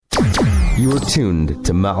You are tuned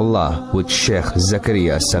to Ma'Allah with Sheikh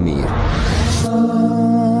Zakaria Samir.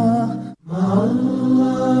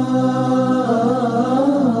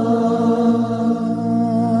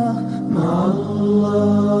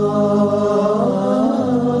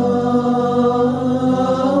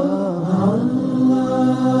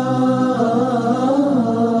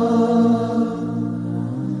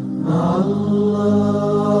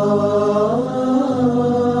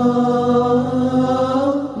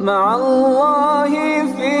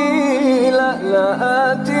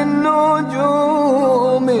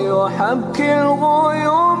 حبك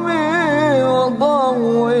الغيوم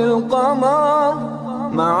وضوء القمر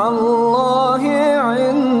مع الله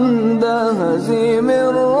عند هزيم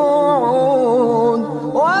الرعود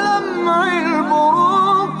ولمع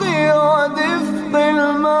البروق ودفق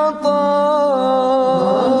المطر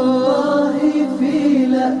مع الله في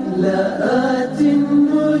لألآت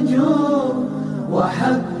النجوم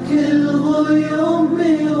وحبك الغيوم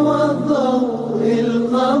وضوء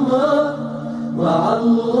القمر مع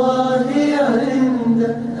الله عند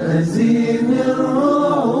هزيم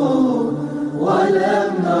الرعود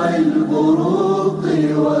ولمع البروق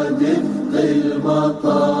ودفق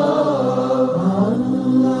المطر مع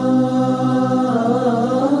الله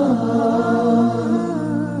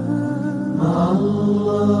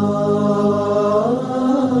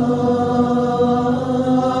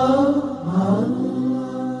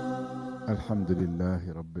الحمد لله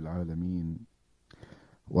رب العالمين،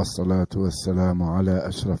 والصلاة والسلام على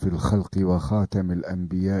أشرف الخلق وخاتم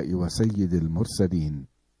الأنبياء وسيد المرسلين،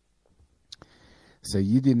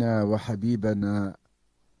 سيدنا وحبيبنا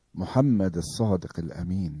محمد الصادق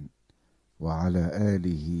الأمين، وعلى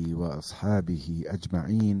آله وأصحابه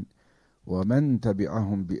أجمعين ومن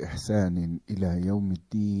تبعهم بإحسان إلى يوم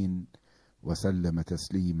الدين وسلم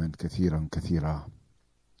تسليما كثيرا كثيرا.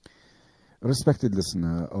 Respected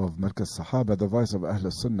listener of Markaz Sahaba, the voice of Ahl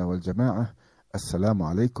Sunnah wal Jama'ah, Assalamu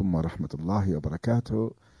alaikum wa rahmatullahi wa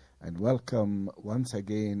barakatuh, and welcome once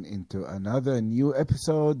again into another new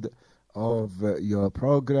episode of your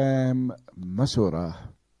program Mashurah.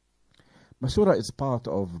 Mashurah is part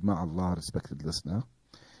of Ma'Allah, respected listener,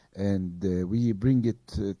 and we bring it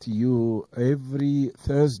to you every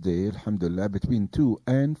Thursday, alhamdulillah, between 2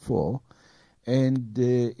 and 4. And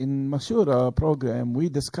in Mashurah program, we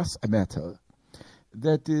discuss a matter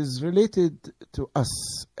that is related to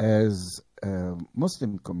us as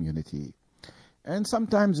Muslim community, and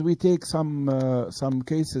sometimes we take some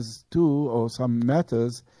cases too, or some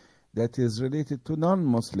matters that is related to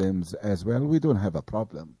non-Muslims as well. We don't have a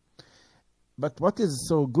problem. But what is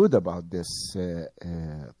so good about this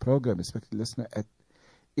program, respected listener,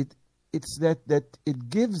 it's that it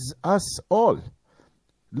gives us all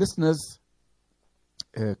listeners,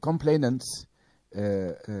 complainants,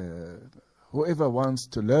 whoever wants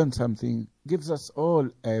to learn something, gives us all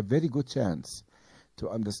a very good chance to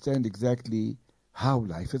understand exactly how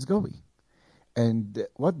life is going and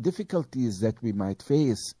what difficulties that we might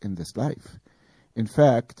face in this life. In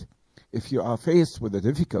fact, if you are faced with a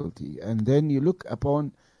difficulty and then you look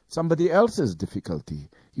upon somebody else's difficulty,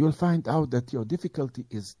 you will find out that your difficulty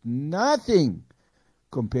is nothing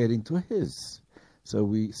comparing to his. So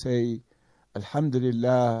we say,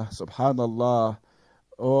 Alhamdulillah, Subhanallah,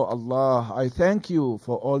 oh Allah, I thank you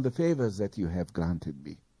for all the favors that you have granted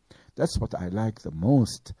me. That's what I like the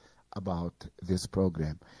most about this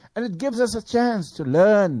program. And it gives us a chance to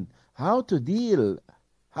learn how to deal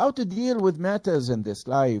with matters in this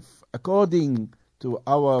life according to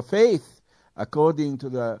our faith, according to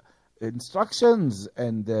the instructions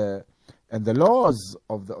and the laws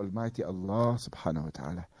of the Almighty Allah subhanahu wa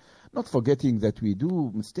ta'ala. Not forgetting that we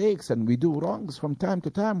do mistakes and we do wrongs from time to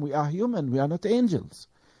time. We are human, we are not angels.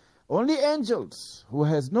 Only angels who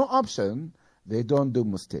has no option, they don't do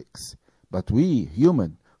mistakes. But we,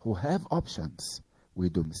 human, who have options, we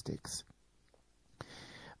do mistakes.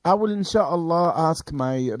 I will inshallah ask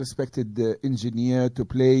my respected engineer to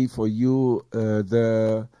play for you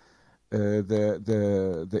the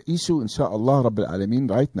issue, inshallah Rabbil Alameen,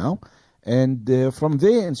 right now. And from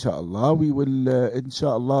there, inshallah, we will,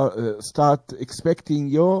 inshallah, start expecting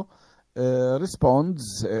your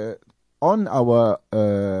response on our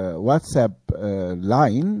WhatsApp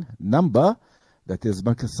line number, that is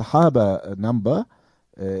Markaz Sahaba number.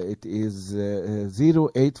 It is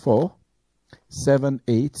 084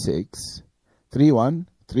 786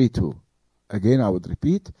 3132. Again, I would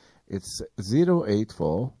repeat, it's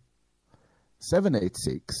 084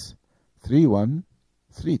 786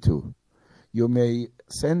 3132. You may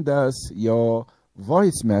send us your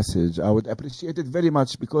voice message. I would appreciate it very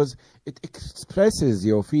much because it expresses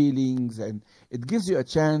your feelings and it gives you a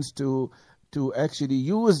chance to to actually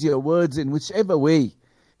use your words in whichever way.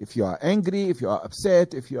 If you are angry, if you are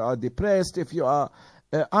upset, if you are depressed, if you are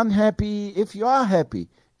unhappy, if you are happy,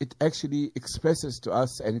 it actually expresses to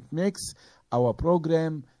us and it makes our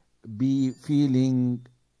program be feeling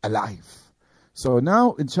alive. So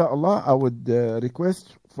now, inshallah, I would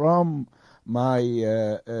request from my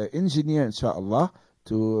engineer, inshallah,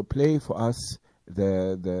 to play for us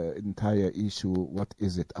the entire issue. What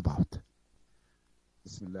is it about?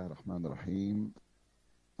 Bismillah ar-Rahman ar-Rahim.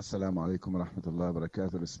 Assalamu alaikum wa rahmatullahi wa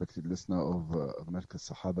barakatuh, respected listener of Markaz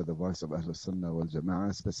Sahaba, the voice of Ahlul Sunnah wal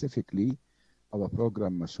Jama'ah, specifically our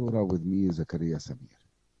program Mashurah with me, Zakaria Samir.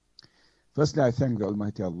 Firstly, I thank the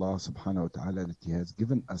Almighty Allah subhanahu wa ta'ala that He has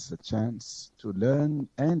given us a chance to learn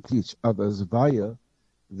and teach others via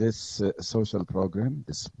this social program,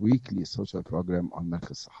 this weekly social program on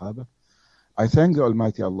Markaz Sahaba. I thank the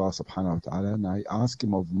Almighty Allah subhanahu wa ta'ala and I ask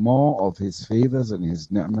Him of more of His favors and His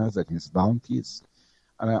ni'mas and His bounties.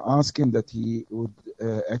 And I ask Him that He would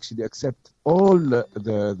actually accept all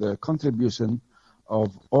the contribution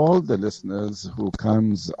of all the listeners who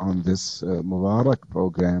comes on this Mubarak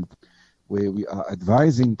program, where we are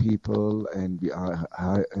advising people and we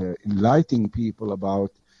are enlightening people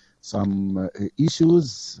about some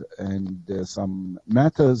issues and some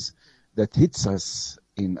matters that hits us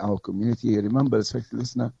in our community. Remember, respected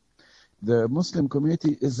listener, the Muslim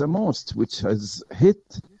community is the most which has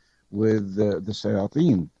hit with the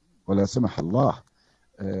shayateen. Wala samah Allah.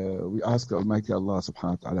 We ask the Almighty Allah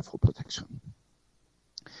subhanahu wa ta'ala for protection.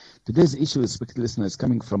 Today's issue, respected listener, is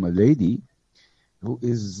coming from a lady who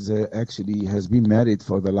is actually has been married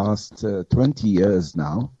for the last 20 years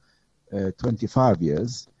now, 25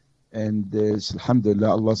 years. And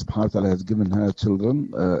alhamdulillah, Allah subhanahu wa ta'ala has given her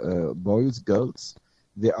children, boys, girls.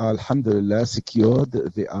 They are alhamdulillah secured.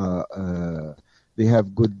 They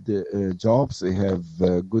have good jobs, they have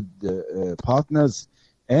good partners,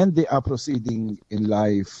 and they are proceeding in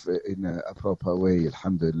life in a proper way,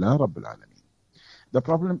 alhamdulillah, Rabbil Alameen. The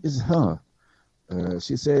problem is her.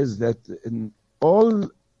 She says that in all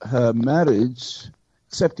her marriage,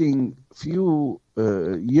 excepting few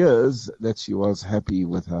years that she was happy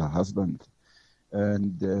with her husband.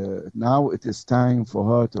 And now it is time for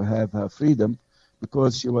her to have her freedom,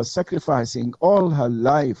 because she was sacrificing all her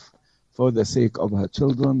life for the sake of her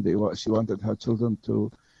children. She wanted her children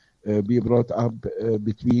to be brought up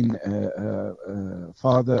between a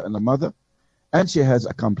father and a mother. And she has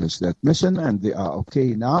accomplished that mission, and they are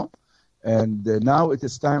okay now. And now it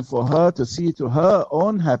is time for her to see to her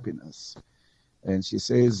own happiness. And she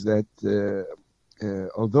says that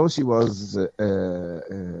although she was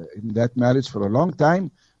in that marriage for a long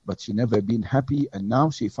time, but she never been happy, and now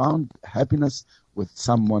she found happiness with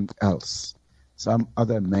someone else, some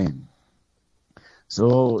other man.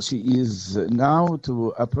 So she is now to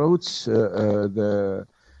approach the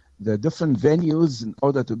different venues in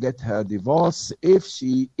order to get her divorce. If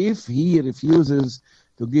he refuses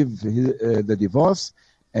to give the divorce,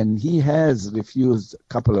 and he has refused a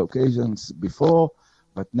couple of occasions before,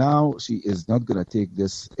 but now she is not going to take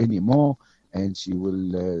this anymore, and she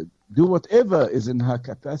will do whatever is in her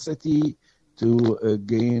capacity to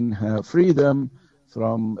gain her freedom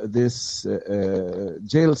from this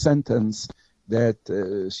jail sentence that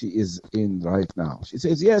she is in right now. She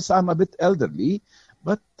says, yes, I'm a bit elderly,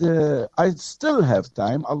 but I still have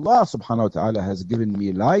time. Allah subhanahu wa ta'ala has given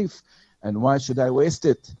me life, and why should I waste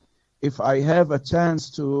it? If I have a chance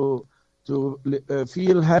to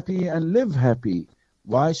feel happy and live happy,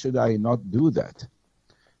 why should I not do that?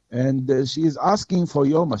 And she is asking for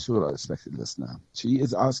your mashurah, respected listener. She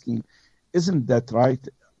is asking, isn't that right?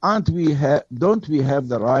 Don't we have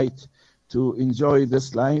the right to enjoy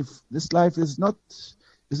this life? This life is not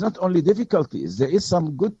only difficulties. There is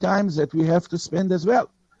some good times that we have to spend as well.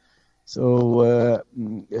 So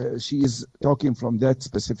she is talking from that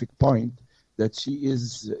specific point, that she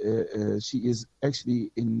is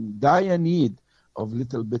actually in dire need of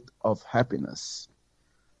little bit of happiness.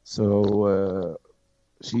 So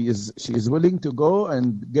she is willing to go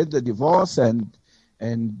and get the divorce and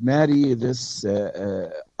marry this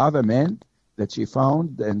other man that she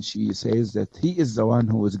found, and she says that he is the one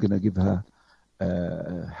who is going to give her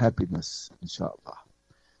happiness, inshallah.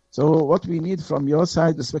 So what we need from your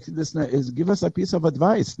side, respected listener, is give us a piece of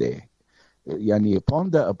advice there. Yani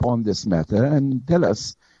ponder upon this matter and tell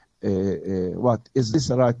us, what is this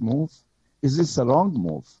a right move? Is this a wrong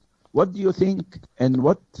move? What do you think? And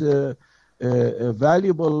what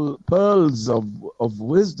valuable pearls of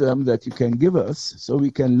wisdom that you can give us, so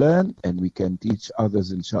we can learn and we can teach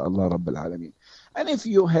others, inshallah Rabbil Alameen. And if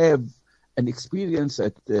you have an experience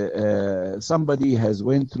that somebody has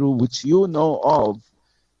went through which you know of,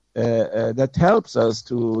 that helps us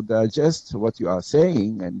to digest what you are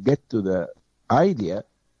saying and get to the idea,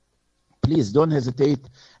 please don't hesitate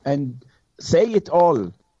and say it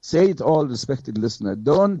all. Say it all, respected listener.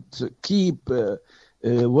 Don't keep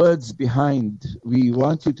words behind. We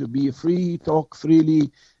want you to be free, talk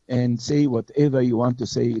freely, and say whatever you want to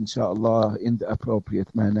say, inshallah, in the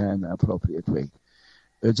appropriate manner and appropriate way.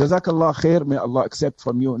 Jazakallah khair. May Allah accept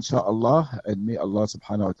from you, inshallah, and may Allah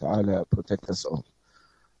subhanahu wa ta'ala protect us all.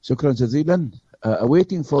 Shukran jazilan.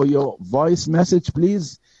 Awaiting for your voice message,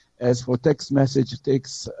 please. As for text message, it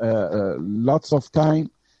takes lots of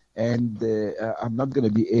time, and I'm not going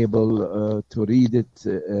to be able to read it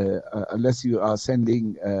unless you are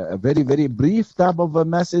sending a very, very brief type of a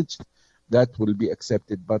message. That will be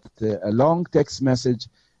accepted, but a long text message,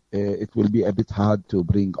 it will be a bit hard to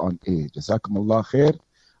bring on air. Jazakumullah khair.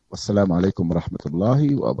 Wassalamu alaikum wa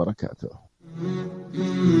rahmatullahi wa barakatuh.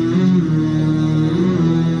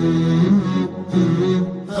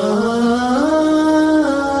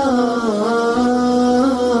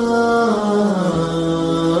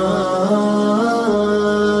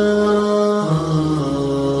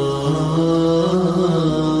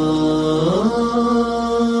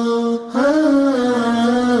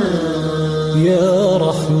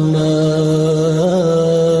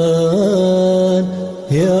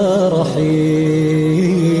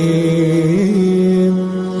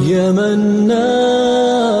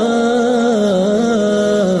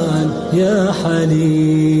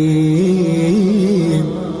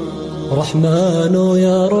 الرحمن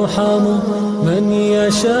يرحم من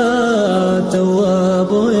يشاء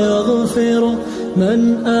تواب يغفر من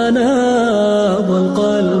أناب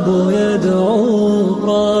والقلب يدعو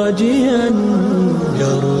راجيا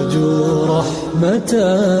يرجو رحمة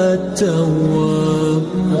التواب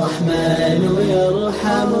الرحمن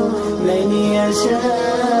يرحم من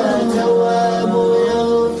يشاء تواب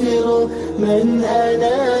يغفر من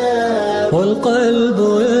أناب والقلب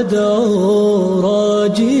يدعو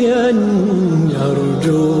راجيا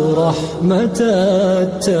يرجو رحمة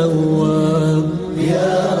التواب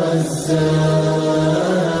يا رزاق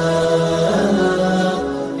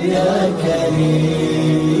يا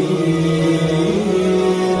كريم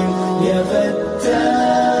يا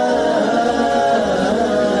فتاح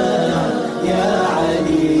يا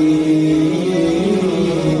عليم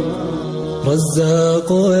رزاق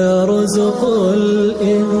يرزق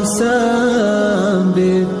الإنسان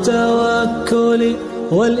بالتوكل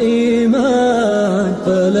والإيمان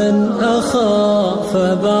فلن أخاف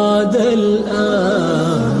بعد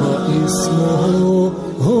الآن واسمه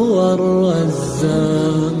هو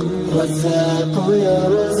الرزاق رزاق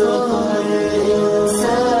يرزق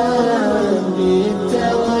الإنسان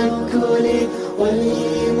بالتوكل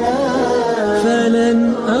والإيمان فلن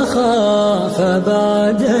أخاف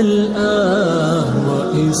بعد الآن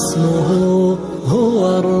واسمه هو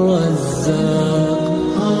الرزاق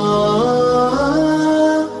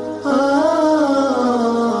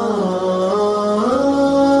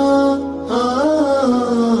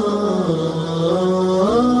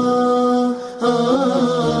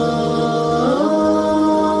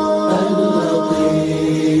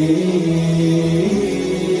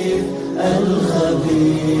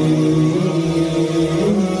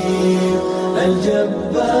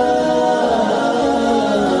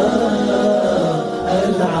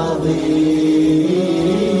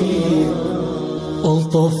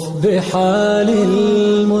بحال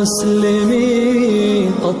المسلمين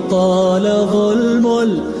قد طال ظلم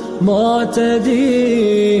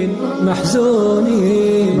المعتدين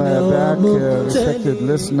محزونين Back, respected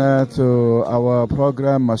listener, to our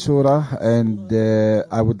program Mashurah, and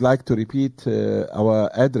I would like to repeat our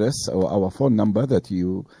address or our phone number that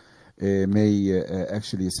you may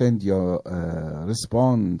actually send your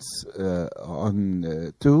response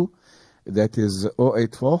on to. That is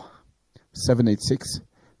 084 786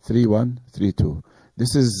 3132.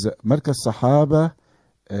 This is Markaz Sahaba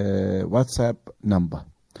WhatsApp number.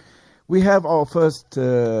 We have our first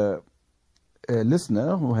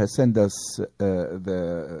listener who has sent us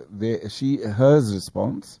her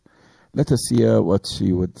response. Let us hear what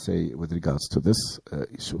she would say with regards to this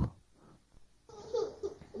issue.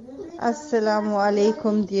 Assalamu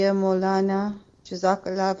alaikum, dear Maulana.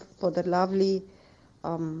 Jazakallah for the lovely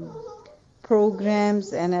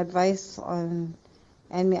programs and advice on.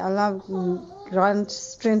 And may Allah grant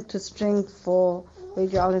strength to strength for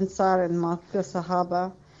Radio Al Ansar and Markaz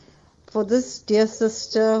Sahaba. For this dear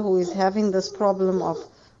sister who is having this problem of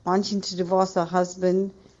wanting to divorce her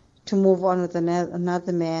husband to move on with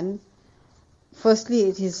another man, firstly,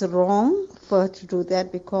 it is wrong for her to do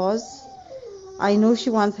that, because I know she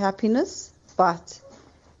wants happiness, but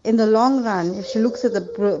in the long run, if she looks at the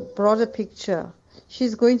broader picture,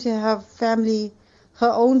 she's going to have family,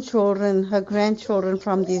 her own children, her grandchildren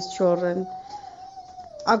from these children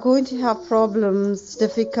are going to have problems,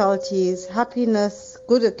 difficulties, happiness,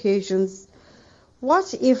 good occasions.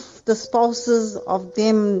 What if the spouses of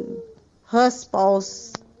them, her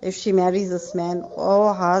spouse, if she marries this man,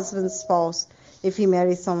 or her husband's spouse, if he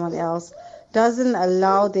marries someone else, doesn't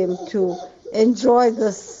allow them to enjoy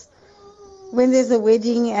this? When there's a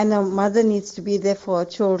wedding and a mother needs to be there for her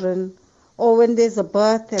children, or when there's a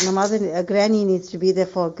birth and a granny needs to be there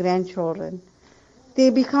for her grandchildren,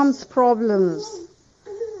 there becomes problems.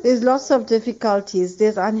 There's lots of difficulties.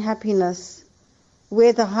 There's unhappiness,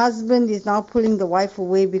 where the husband is now pulling the wife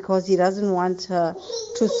away because he doesn't want her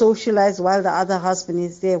to socialize while the other husband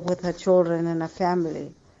is there with her children and her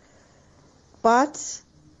family. But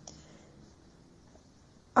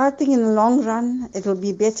I think in the long run, it will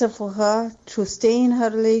be better for her to stay in her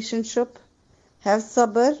relationship, have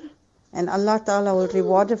sabr, and Allah Ta'ala will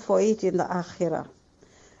reward her for it in the akhirah.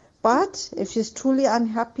 But if she's truly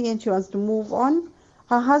unhappy and she wants to move on,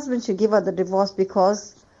 her husband should give her the divorce,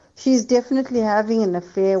 because she's definitely having an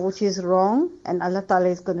affair which is wrong, and Allah Ta'ala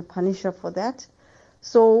is going to punish her for that.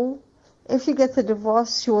 So if she gets a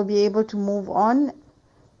divorce, she will be able to move on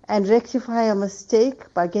and rectify a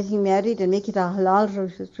mistake by getting married and make it a halal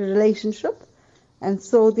relationship. And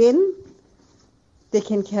so then they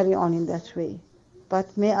can carry on in that way.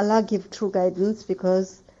 But may Allah give true guidance,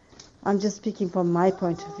 because I'm just speaking from my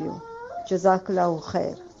point of view. Jazakallahu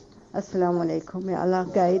khair. Assalamu alaikum. May Allah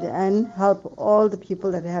guide and help all the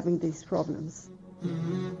people that are having these problems.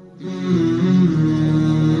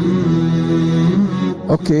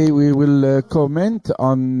 Okay, we will comment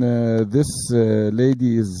on this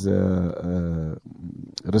lady's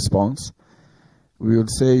response. We will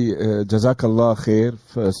say, Jazakallah khair,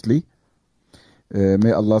 firstly.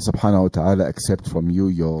 May Allah subhanahu wa ta'ala accept from you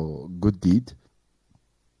your good deed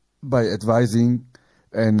by advising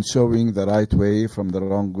and showing the right way from the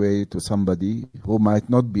wrong way to somebody who might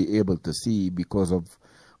not be able to see because of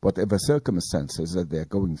whatever circumstances that they are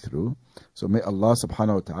going through. So may Allah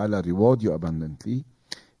subhanahu wa ta'ala reward you abundantly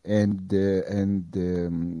and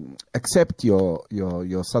accept your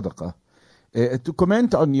sadaqah. To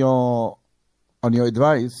comment on your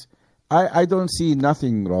advice, I don't see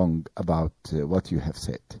nothing wrong about what you have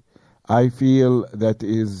said. I feel that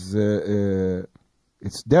is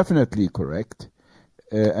it's definitely correct.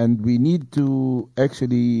 And we need to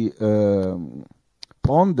actually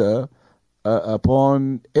ponder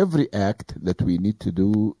upon every act that we need to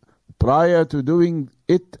do prior to doing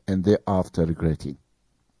it and thereafter regretting.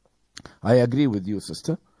 I agree with you,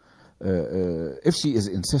 sister. If she is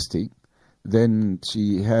insisting, then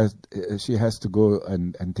she has to go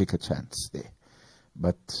and take a chance there.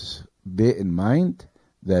 But bear in mind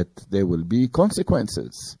that there will be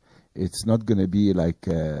consequences. It's not going to be like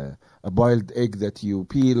a boiled egg that you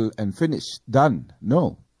peel and finish, done.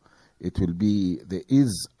 No. It will be, there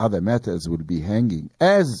is other matters will be hanging,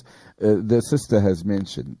 as the sister has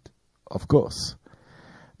mentioned, of course.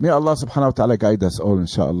 May Allah subhanahu wa ta'ala guide us all,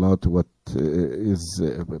 inshallah, to what is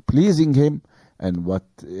pleasing Him and what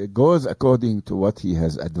goes according to what He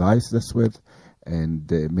has advised us with and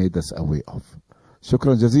made us aware of.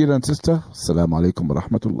 Shukran jazeeran, sister. Assalamu alaikum wa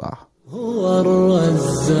rahmatullah. هو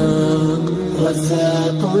الرزاق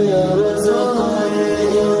رزاق يرزق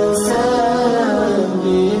الإنسان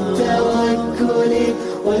بالتوكل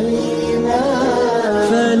والإيمان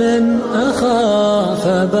فلن أخاف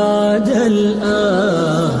بعد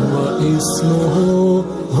الآن واسمه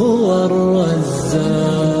هو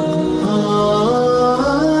الرزاق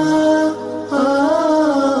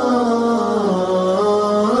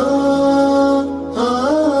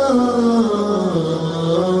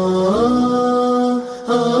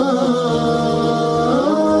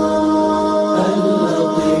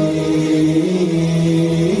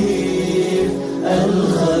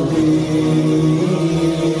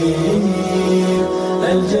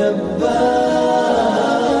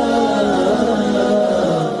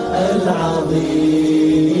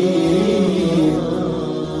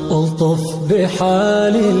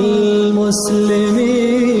بحال المسلمين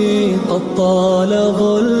قد طال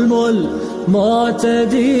ظلم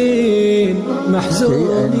المعتدين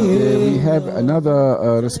محزونين. We have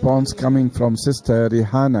another response coming from Sister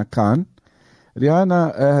Rihana Khan.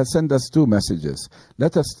 Rihana has sent us two messages.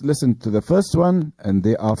 Let us listen to the first one and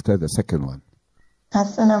thereafter the second one.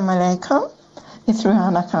 Assalamu alaikum. It's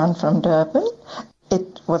Rihana Khan from Durban.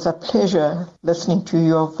 It was a pleasure listening to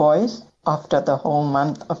your voice after the whole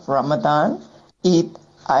month of Ramadan.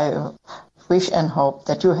 I wish and hope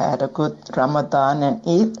that you had a good Ramadan and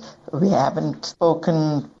Eid. We haven't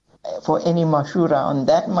spoken for any Mashurah on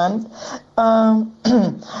that month.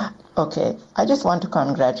 Okay, I just want to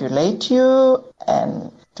congratulate you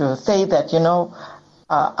and to say that,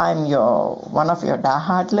 I'm one of your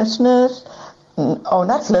diehard listeners. Oh,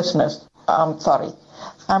 not listeners. I'm sorry.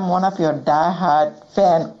 I'm one of your diehard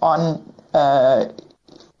fan on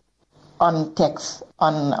text,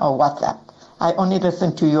 on WhatsApp. I only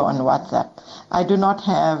listen to you on WhatsApp. I do not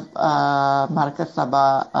have Marcus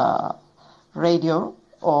Sabah radio,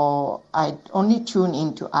 or I only tune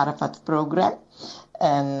into Arafat's program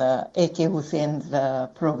and A.K. Hussein's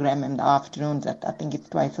program in the afternoons. I think it's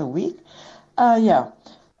twice a week.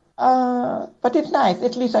 But it's nice.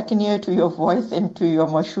 At least I can hear to your voice and to your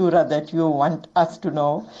Mashurah that you want us to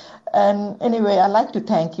know. And anyway, I'd like to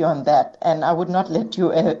thank you on that. And I would not let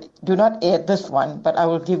you do not air this one, but I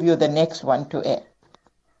will give you the next one to air.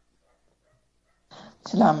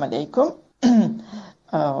 Assalamu alaikum.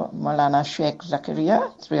 Maulana Sheikh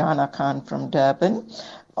Zakaria, Rihanna Khan from Durban.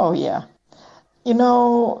 Oh, yeah.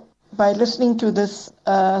 By listening to this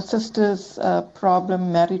sister's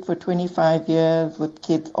problem, married for 25 years with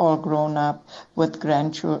kids all grown up, with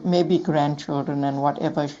grandchildren, maybe grandchildren and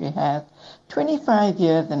whatever she has, 25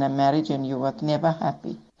 years in a marriage and you were never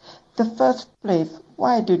happy. The first place,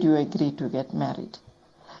 why did you agree to get married?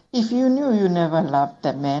 If you knew you never loved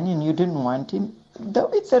the man and you didn't want him, though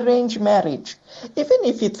it's arranged marriage, even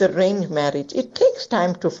if it's arranged marriage, it takes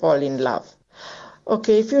time to fall in love.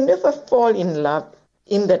 Okay, if you never fall in love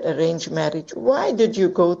in that arranged marriage, why did you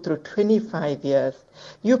go through 25 years?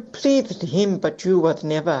 You pleased him, but you was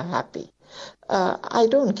never happy. I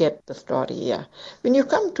don't get the story here. When you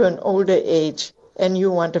come to an older age and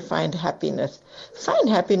you want to find happiness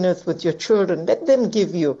with your children. Let them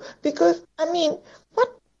give you. Because, what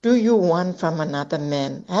do you want from another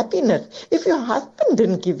man? Happiness. If your husband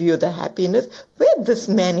didn't give you the happiness, where this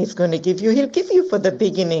man is going to give you? He'll give you for the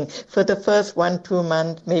beginning, for the first 1-2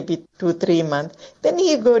 months, maybe 2-3 months. Then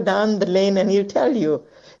he'll go down the lane and he'll tell you,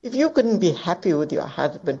 if you couldn't be happy with your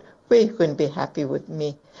husband, where you couldn't be happy with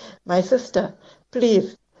me? My sister,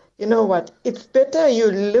 please, you know what? It's better you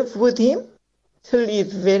live with him till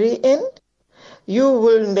his very end. You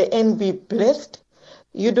will in the end be blessed.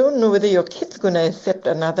 You don't know whether your kid's going to accept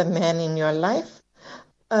another man in your life.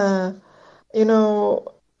 I'm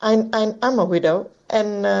a widow,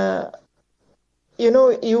 and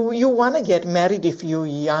you want to get married if you're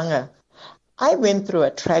younger. I went through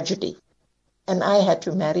a tragedy, and I had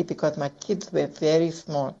to marry because my kids were very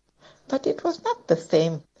small. But it was not the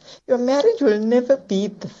same. Your marriage will never be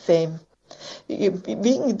the same.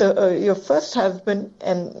 Being your first husband,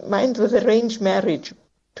 and mine was arranged marriage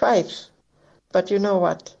twice. But you know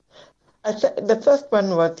what? The first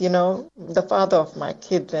one was, the father of my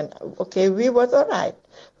kids, and okay, we was all right.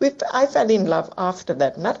 I fell in love after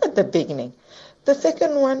that, not at the beginning. The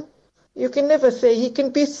second one, you can never say, he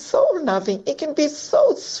can be so loving, he can be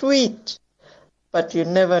so sweet, but you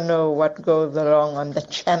never know what goes wrong on the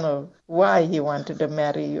channel, why he wanted to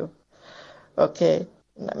marry you. Okay,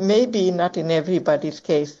 maybe not in everybody's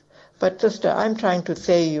case, but sister, I'm trying to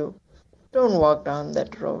say you, don't walk down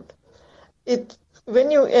that road.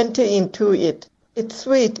 When you enter into it, it's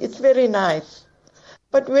sweet, it's very nice.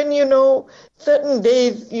 But when certain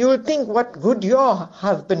days, you'll think what good your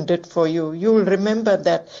husband did for you. You'll remember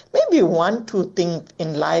that maybe 1-2 things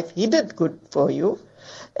in life he did good for you.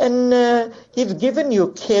 And he's given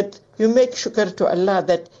you kids. You make shukr to Allah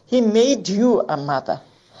that he made you a mother.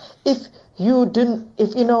 If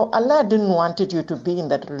Allah didn't wanted you to be in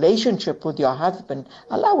that relationship with your husband,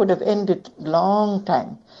 Allah would have ended long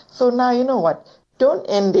time. So now you know what? Don't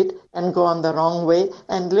end it and go on the wrong way.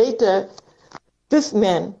 And later, this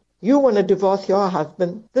man, you want to divorce your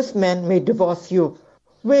husband, this man may divorce you.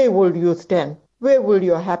 Where will you stand? Where will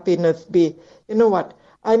your happiness be? You know what?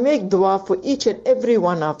 I make dua for each and every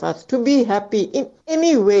one of us to be happy in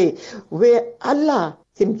any way where Allah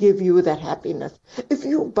can give you that happiness. If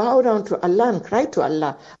you bow down to Allah and cry to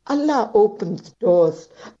Allah, Allah opens doors.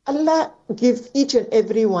 Allah gives each and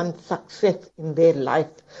every one success in their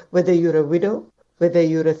life, whether you're a widow, whether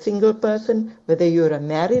you're a single person, whether you're a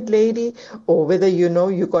married lady, or whether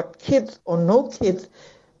you got kids or no kids.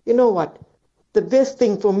 You know what? The best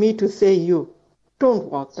thing for me to say you,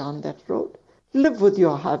 don't walk down that road. Live with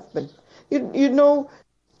your husband.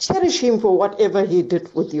 Cherish him for whatever he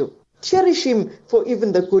did with you. Cherish him for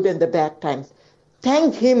even the good and the bad times.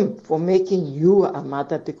 Thank him for making you a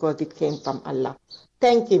mother because it came from Allah.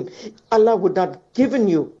 Thank him. Allah would not have given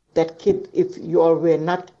you that kid if you all were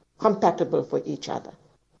not compatible for each other.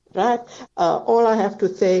 right? All I have to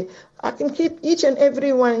say, I can keep each and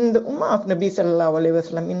every one in the Ummah of Nabi Sallallahu Alaihi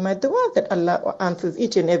Wasallam in my dua, that Allah answers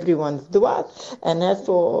each and everyone's dua. And as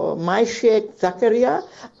for my Sheikh Zakaria,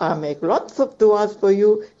 I make lots of duas for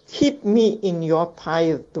you. Keep me in your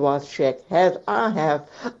pious duas, Sheikh, as I have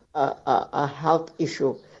a health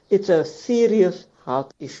issue. It's a serious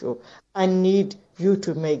health issue. I need you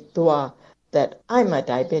to make dua that I'm a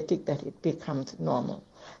diabetic, that it becomes normal.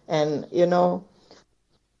 And,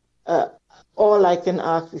 all I can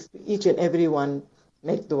ask is to each and every one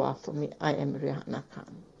make dua for me. I am Rihanna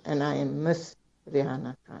Khan, and I am Miss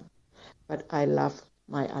Rihanna Khan. But I love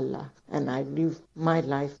my Allah, and I live my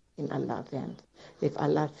life in Allah's hands. If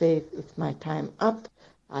Allah says it's my time up,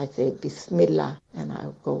 I say Bismillah, and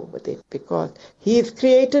I'll go with it, because He's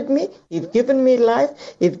created me, He's given me life,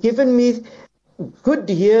 He's given me good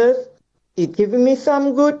years, He's given me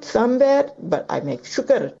some good, some bad, but I make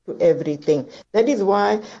shukr to everything. That is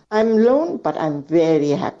why I'm alone, but I'm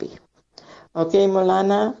very happy. Okay,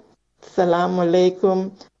 Maulana, Assalamu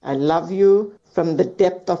alaikum. I love you from the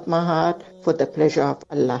depth of my heart for the pleasure of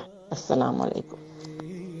Allah. Assalamu alaikum.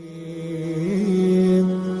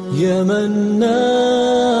 يا منان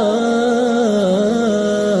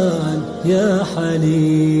يا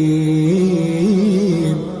حليم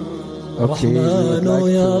Okay, we would like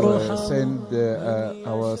يا to رحمن send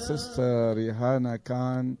our sister Rihanna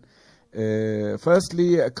Khan,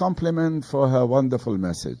 firstly, a compliment for her wonderful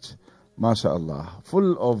message. MashaAllah.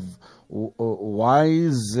 Full of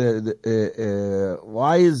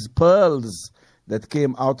wise pearls that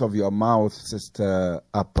came out of your mouth, Sister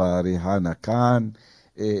Appa Rihanna Khan.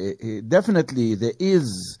 Definitely there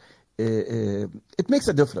is, it makes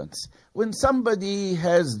a difference when somebody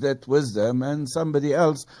has that wisdom and somebody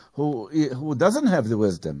else who doesn't have the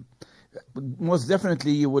wisdom. Most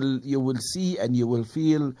definitely you will see and you will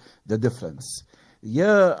feel the difference.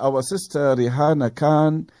 Yeah, our sister Rihanna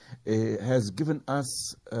Khan has given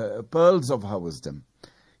us pearls of her wisdom.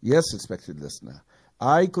 Yes, respected listener,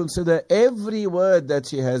 I consider every word that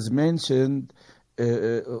she has mentioned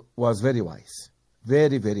was very wise.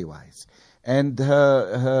 Very, very wise. And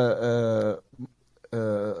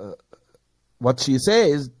what she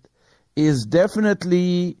says is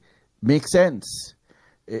definitely makes sense.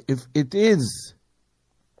 If it is,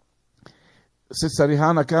 Sister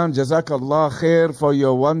Rihanna Khan, Jazakallah khair for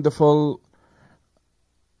your wonderful,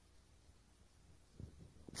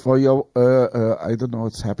 I don't know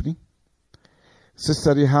what's happening.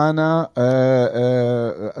 Sister Rihanna,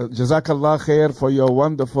 Jazakallah khair for your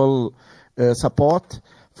wonderful support,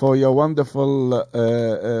 for your wonderful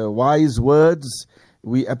wise words.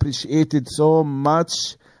 We appreciate it so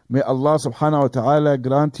much. May Allah subhanahu wa ta'ala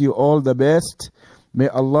grant you all the best. May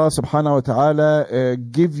Allah subhanahu wa ta'ala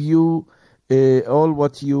give you all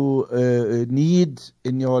what you need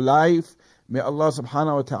in your life. May Allah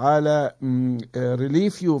subhanahu wa ta'ala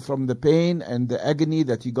relieve you from the pain and the agony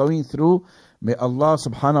that you're going through. May Allah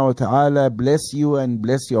subhanahu wa ta'ala bless you and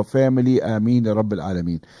bless your family. Ameen ya Rabbil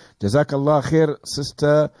Alameen. Jazakallah khair,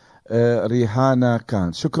 Sister Rihanna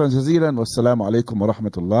Khan. Shukran jazeelan. Wassalamu alaikum wa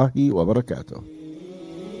rahmatullahi wa barakatuh.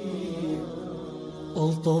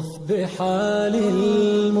 ألطف بحال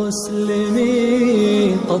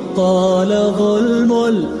المسلمين قد طال ظلم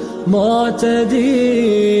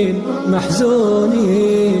المعتدين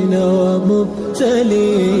محزونين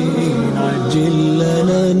ومبتلين عجل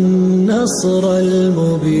لنا النصر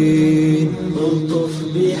المبين ألطف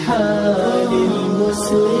بحال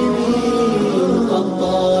المسلمين قد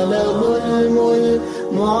طال ظلم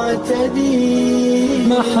المعتدين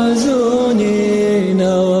محزونين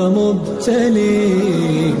ومبتلين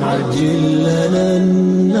عجل لنا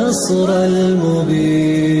النصر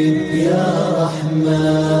المبين يا رحمن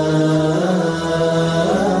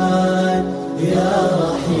يا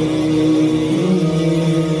رحيم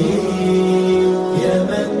يا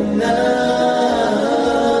منان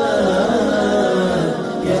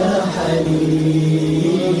يا حليم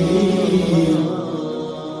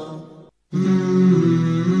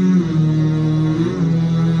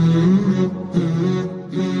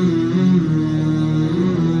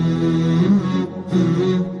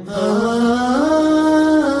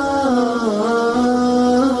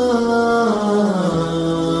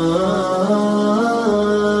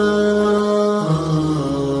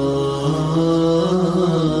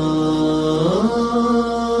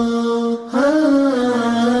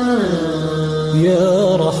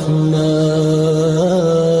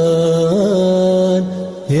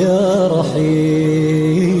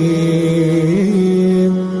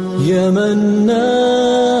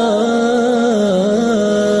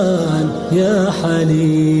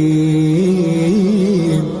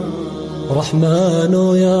الرحمن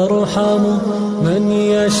يرحم من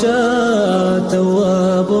يشاء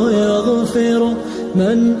تواب يغفر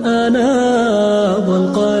من أناب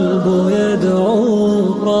والقلب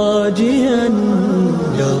يدعو راجيا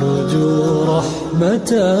يرجو رحمة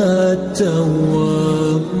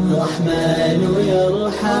التواب. الرحمن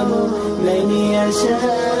يرحم من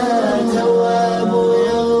يشاء تواب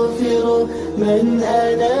يغفر من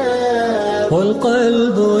أناب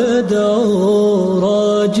والقلب يدعو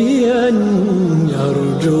راجيا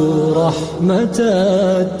يرجو رحمة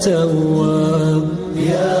التواب.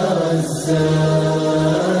 يا رزاق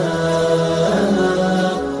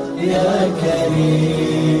يا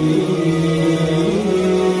كريم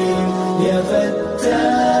يا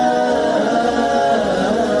فتاح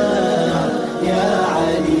يا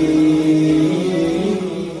عليم.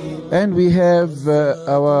 And we have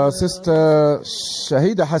our sister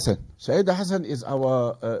Shahida Hassan. Shahida Hassan is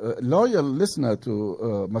our loyal listener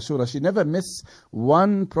to Mashurah. She never missed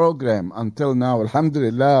one program until now.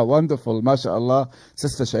 Alhamdulillah, wonderful, mashallah,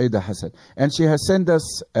 Sister Shahida Hassan. And she has sent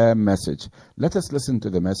us a message. Let us listen to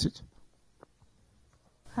the message.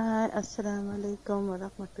 Hi, Assalamu alaikum wa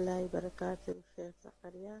rahmatullahi wa barakatuh, Sheikh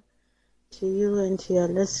Zakaria. To you and to your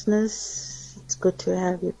listeners, it's good to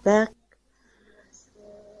have you back.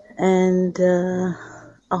 And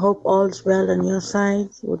I hope all's well on your side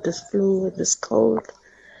with this flu, with this cold.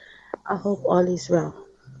 I hope all is well.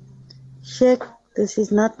 Sheikh, this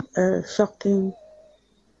is not a shocking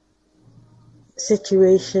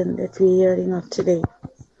situation that we're hearing of today.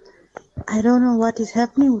 I don't know what is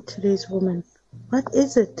happening with today's women. What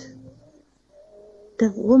is it?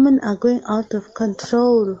 The women are going out of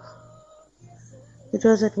control. It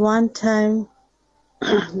was at one time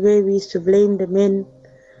where we used to blame the men.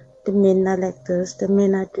 The men are like this, the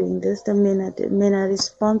men are doing this, the men are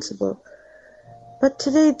responsible. But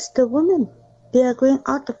today it's the women. They are going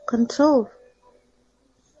out of control.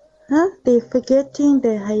 They're forgetting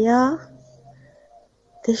the haya,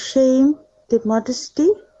 the shame, the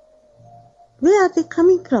modesty. Where are they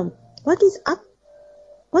coming from? What is up?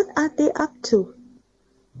 What are they up to?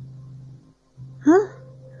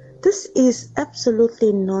 This is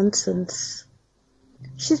absolutely nonsense.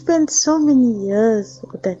 She spent so many years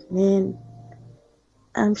with that man.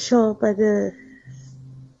 I'm sure by the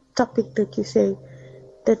topic that you say,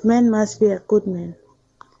 that man must be a good man.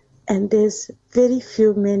 And there's very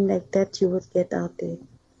few men like that you would get out there.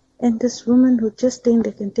 And this woman who just think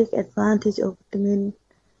they can take advantage of the men.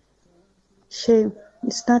 Shame.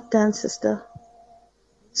 It's not done, sister.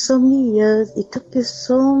 So many years, it took you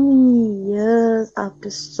so many years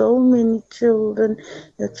after so many children.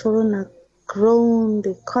 Your children are grown,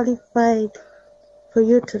 they qualified, for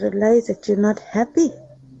you to realize that you're not happy.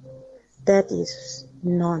 That is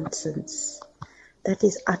nonsense. That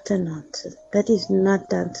is utter nonsense. That is not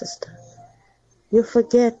done, sister. You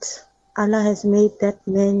forget Allah has made that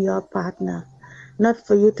man your partner, not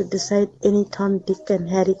for you to decide any Tom, Dick and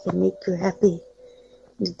Harry can make you happy.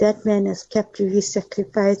 If that man has kept you, he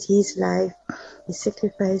sacrificed his life, he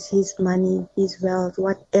sacrificed his money, his wealth,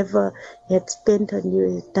 whatever he had spent on you,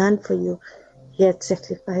 he done for you. He had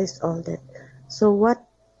sacrificed all that. So what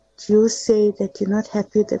you say that you're not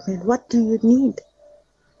happy with the man, what do you need?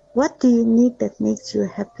 What do you need that makes you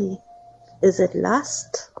happy? Is it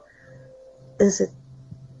lust? Is it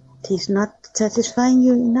he's not satisfying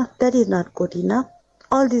you enough? That is not good enough.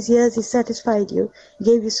 All these years he satisfied you,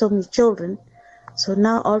 gave you so many children. So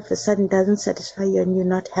now all of a sudden doesn't satisfy you and you're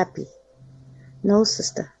not happy. No,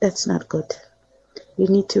 sister, that's not good. You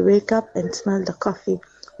need to wake up and smell the coffee.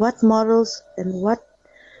 What morals and what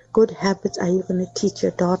good habits are you going to teach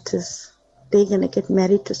your daughters? They're going to get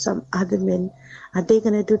married to some other men. Are they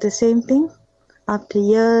going to do the same thing? After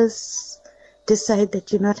years, decide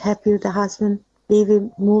that you're not happy with the husband, leave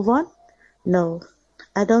him, move on? No,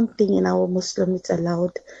 I don't think in our Muslim it's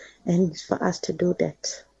allowed and it's for us to do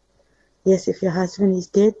that. Yes, if your husband is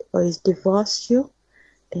dead or he's divorced you,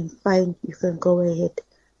 then fine, you can go ahead.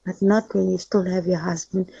 But not when you still have your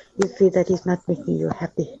husband, you feel that he's not making you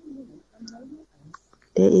happy.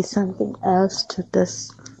 There is something else to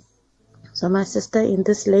this. So my sister, in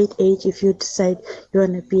this late age, if you decide you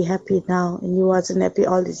want to be happy now and you wasn't happy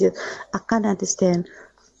all these years, I can't understand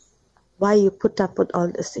why you put up with all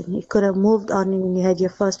this thing. You could have moved on when you had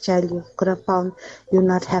your first child. You could have found you're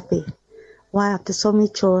not happy. Why after so many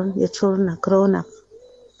children, your children are grown up?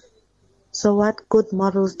 So what good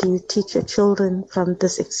morals do you teach your children from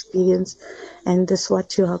this experience and this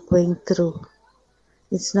what you are going through?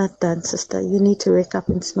 It's not done, sister. You need to wake up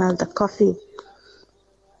and smell the coffee,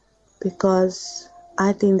 because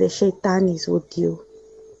I think the shaitan is with you.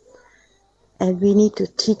 And we need to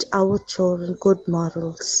teach our children good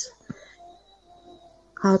morals.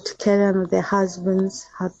 how to carry on with their husbands,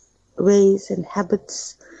 how ways and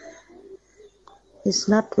habits. It's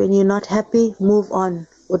not when you're not happy, move on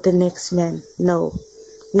with the next man. No,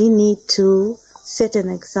 we need to set an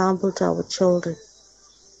example to our children.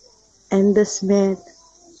 And this man,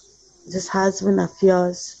 this husband of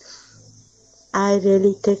yours, I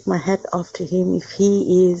really take my hat off to him if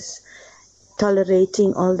he is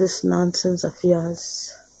tolerating all this nonsense of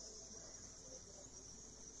yours.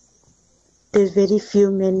 There's very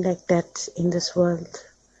few men like that in this world,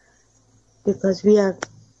 because we are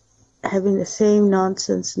having the same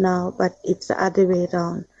nonsense now, but it's the other way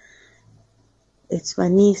around. It's my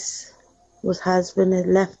niece whose husband had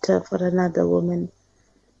left her for another woman.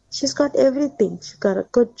 She's got everything. She's got a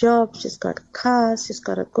good job, she's got cars, she's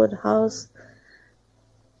got a good house.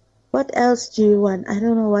 What else do you want? I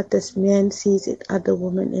don't know what this man sees in other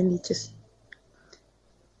women, and he just...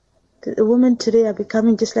 The women today are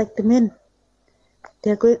becoming just like the men.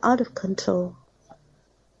 They're going out of control.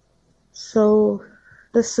 So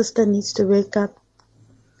this sister needs to wake up.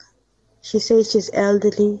 She says she's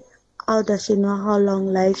elderly. How does she know how long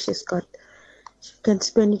life she's got? She can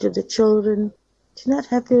spend it with the children. She's not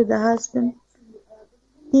happy with the husband.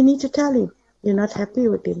 You need to tell him you're not happy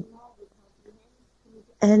with him.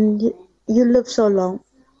 And you live so long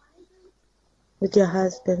with your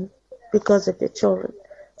husband because of your children.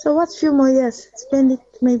 So what's few more years? Spend it,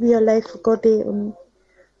 maybe your life go there.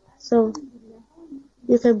 So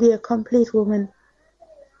you can be a complete woman.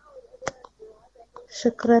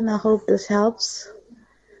 Shukran, I hope this helps.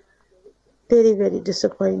 Very, very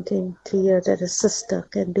disappointing to hear that a sister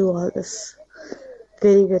can do all this.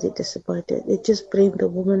 Very, very disappointed. It just brings the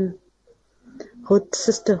womanhood,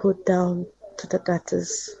 sisterhood down to the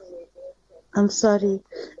gutters. I'm sorry.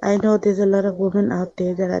 I know there's a lot of women out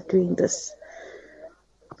there that are doing this.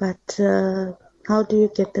 But how do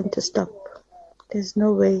you get them to stop? There's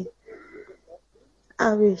no way.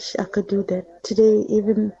 I wish I could do that. Today,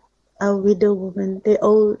 even our widow women, they're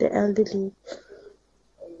old, they're elderly.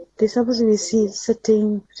 They're supposed to be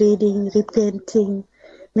sitting, reading, repenting,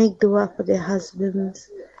 make dua for their husbands,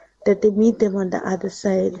 that they meet them on the other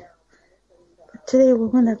side. But today,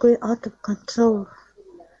 women are going out of control.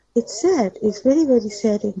 It's sad. It's very, very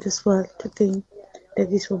sad in this world to think that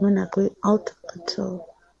these women are going out of control.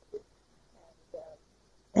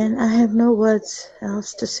 And I have no words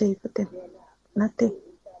else to say for them. Nothing.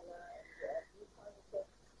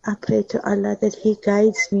 I pray to Allah that He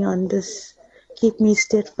guides me on this, keep me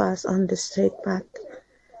steadfast on the straight path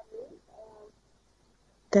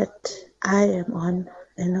that I am on,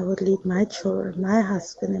 and I would lead my children, my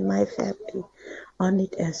husband and my family on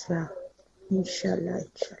it as well. Inshallah,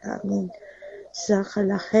 inshallah. Ameen.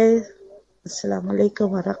 Jazakallah khair. Assalamu alaikum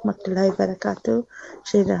wa rahmatullahi wa barakatuh.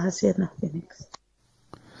 Shaykh Hassan Phoenix.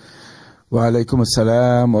 Wa alaikum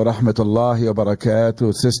assalam wa rahmatullahi wa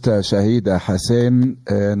barakatuh, Sister Shahida Hassan.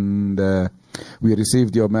 And we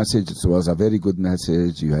received your message. It was a very good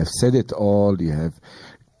message. You have said it all. You have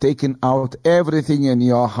taken out everything in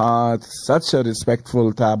your heart. Such a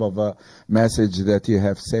respectful type of a message that you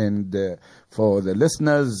have sent for the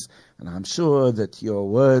listeners. And I'm sure that your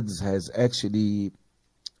words has actually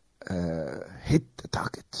hit the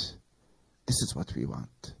target. This is what we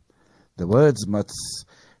want. The words must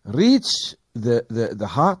reach the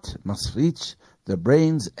heart, must reach the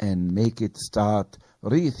brains and make it start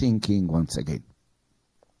rethinking once again.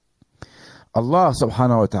 Allah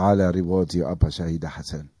subhanahu wa ta'ala rewards you, Abba Shahida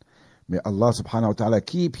Hassan. May Allah subhanahu wa ta'ala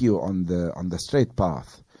keep you on the straight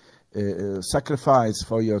path. Sacrifice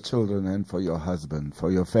for your children and for your husband,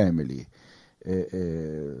 for your family.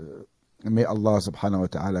 May Allah subhanahu wa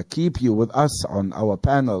ta'ala keep you with us on our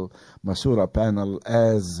panel, Mashurah panel,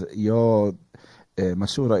 as your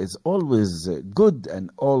Mashurah is always good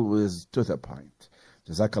and always to the point.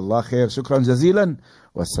 Jazakallah khair. Shukran jazilan.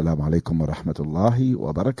 Wassalamu alaikum wa rahmatullahi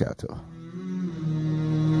wa barakatuh.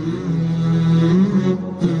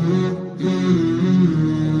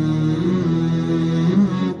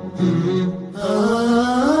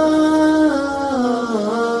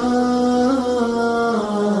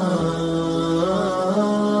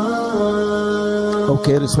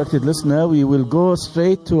 Okay, respected listener, we will go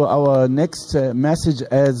straight to our next message,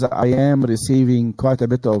 as I am receiving quite a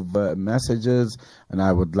bit of messages, and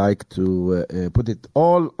I would like to put it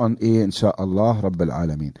all on air, inshaAllah, Rabbil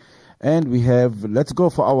Alameen. And we have, let's go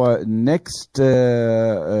for our next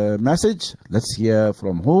message. Let's hear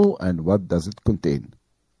from who and what does it contain.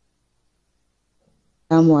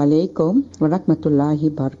 Assalamu alaikum wa rahmatullahi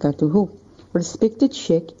barakatuhu. Respected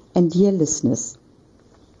Sheikh and dear listeners,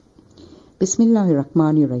 Bismillahir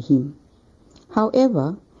Rahmanir Rahim.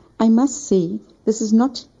 However, I must say this is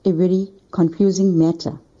not a very confusing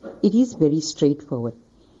matter. It is very straightforward.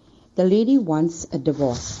 The lady wants a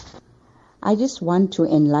divorce. I just want to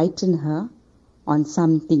enlighten her on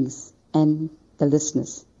some things and the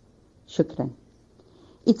listeners. Shukran.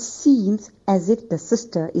 It seems as if the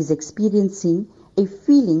sister is experiencing a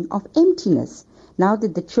feeling of emptiness now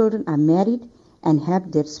that the children are married and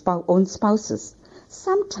have their own spouses.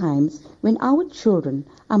 Sometimes when our children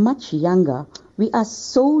are much younger, we are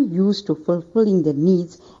so used to fulfilling their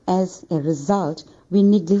needs, as a result, we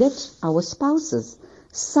neglect our spouses.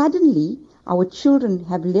 Suddenly, our children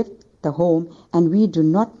have left the home and we do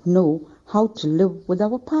not know how to live with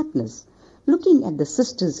our partners. Looking at the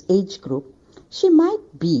sister's age group, she might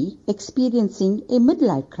be experiencing a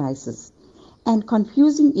midlife crisis and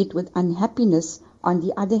confusing it with unhappiness. On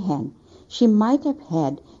the other hand, she might have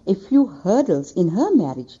had a few hurdles in her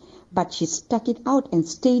marriage, but she stuck it out and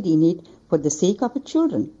stayed in it for the sake of her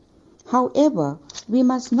children. However, we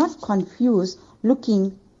must not confuse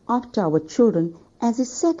looking after our children as a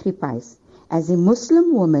sacrifice. As a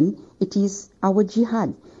Muslim woman, it is our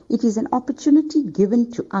jihad. It is an opportunity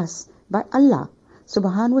given to us by Allah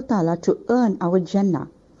subhanahu wa ta'ala to earn our Jannah.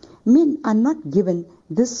 Men are not given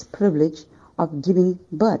this privilege of giving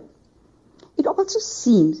birth. It also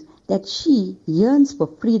seems that she yearns for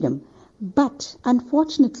freedom, but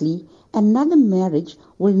unfortunately another marriage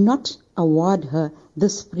will not award her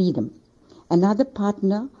this freedom. Another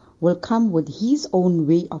partner will come with his own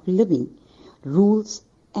way of living, rules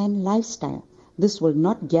and lifestyle. This will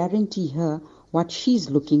not guarantee her what she's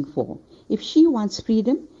looking for. If she wants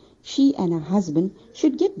freedom, she and her husband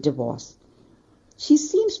should get divorced. She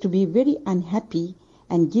seems to be very unhappy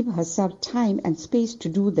and give herself time and space to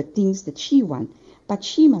do the things that she wants. But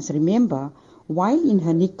she must remember, while in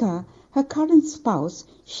her nikah, her current spouse,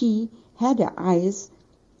 she had her eyes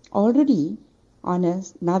already on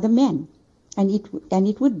another man. And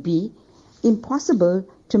it would be impossible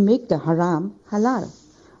to make the haram halal.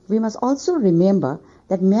 We must also remember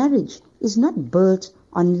that marriage is not built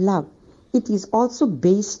on love. It is also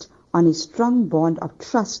based on a strong bond of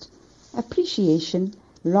trust, appreciation,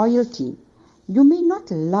 loyalty. You may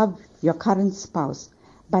not love your current spouse,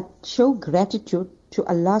 but show gratitude to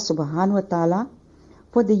Allah subhanahu wa ta'ala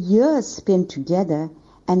for the years spent together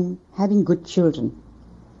and having good children.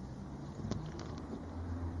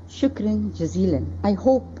 Shukran jazilan. I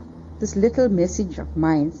hope this little message of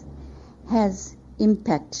mine has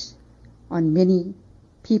impact on many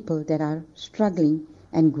people that are struggling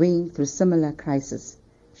and going through similar crisis.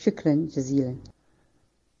 Shukran jazilan.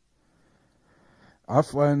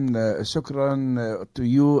 Afwan, shukran to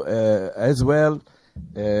you as well.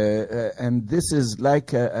 And this is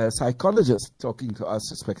like a psychologist talking to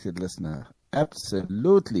us, respected listener.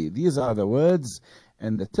 Absolutely. These are the words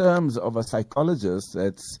and the terms of a psychologist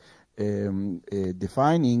that's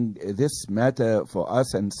defining this matter for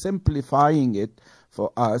us and simplifying it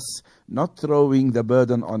for us, not throwing the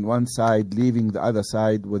burden on one side, leaving the other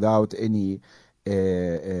side without any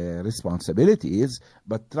responsibilities,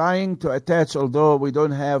 but trying to attach, although we don't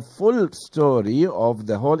have full story of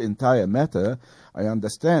the whole entire matter, I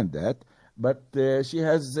understand that, but she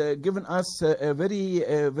has given us a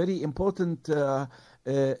very important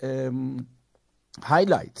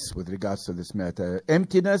highlights with regards to this matter.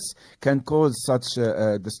 Emptiness can cause such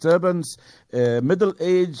a disturbance. Middle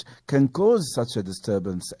age can cause such a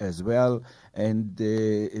disturbance as well. And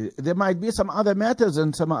there might be some other matters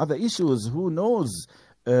and some other issues. Who knows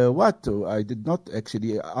what? I did not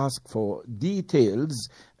actually ask for details,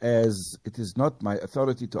 as it is not my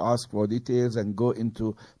authority to ask for details and go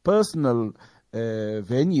into personal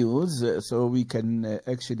venues. So we can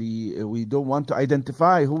actually, we don't want to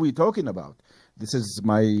identify who we're talking about. This is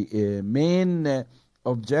my main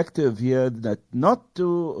objective here, that not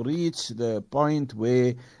to reach the point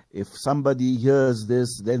where if somebody hears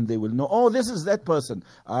this, then they will know, oh, this is that person.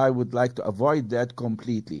 I would like to avoid that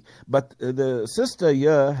completely. But the sister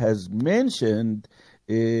here has mentioned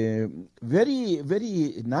very,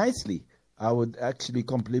 very nicely. I would actually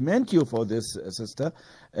compliment you for this, sister.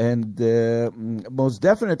 And most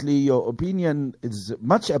definitely your opinion is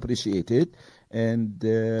much appreciated. And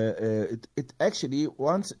it actually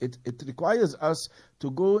it requires us to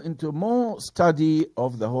go into more study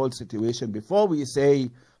of the whole situation before we say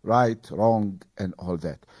right, wrong, and all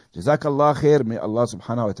that. Jazakallah khair. May Allah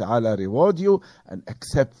subhanahu wa ta'ala reward you and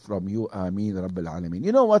accept from you. Ameen Rabbil Alameen.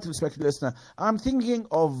 You know what, respected listener? I'm thinking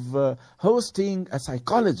of hosting a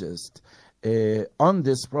psychologist on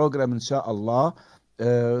this program, inshallah.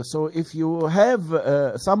 So if you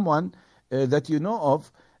have someone that you know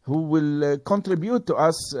of who will contribute to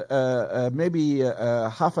us maybe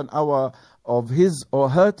half an hour of his or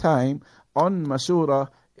her time on Mashurah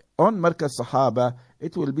on Markaz Sahaba,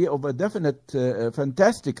 it will be of a definite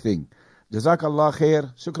fantastic thing. Jazakallah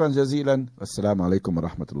khair. Shukran jazilan. Assalamu alaikum wa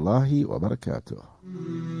rahmatullahi wa barakatuh.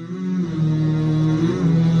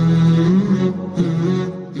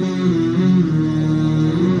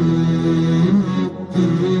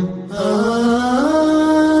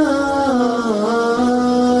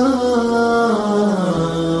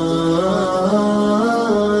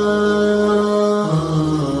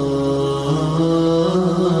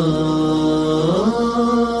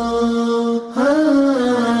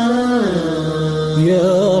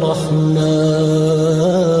 يا رحمن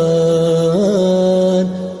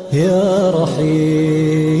يا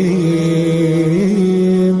رحيم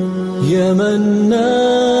يا منان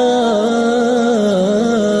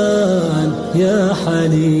يا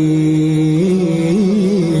حليم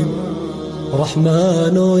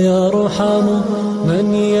رحمن يرحم من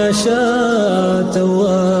يشاء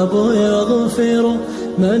تواب يغفر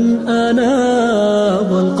من أناب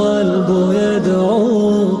القلب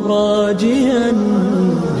يدعو راجيا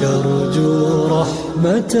يرجو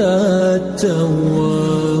رحمة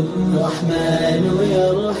التواب الرحمن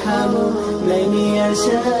يرحم من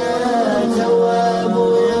يشاء تواب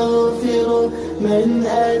يغفر من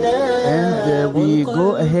أناب. And we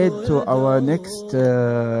go ahead to our next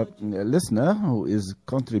listener who is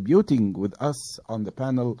contributing with us on the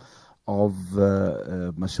panel of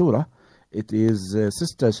Mashurah. It is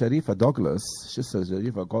Sister Sharifa Douglas. Sister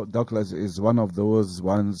Sharifa Douglas is one of those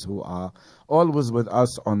ones who are always with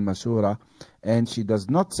us on Mashurah, and she does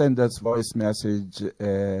not send us voice message.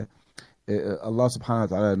 Allah subhanahu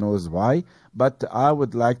wa ta'ala knows why, but I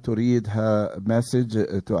would like to read her message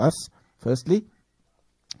to us. Firstly,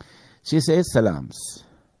 she says, Salams.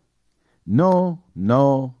 No,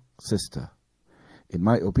 sister. In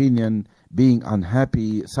my opinion, being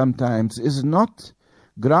unhappy sometimes is not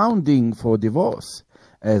grounding for divorce.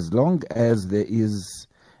 As long as there is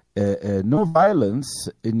no violence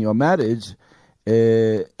in your marriage,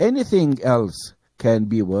 anything else can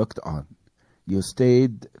be worked on. You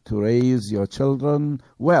stayed to raise your children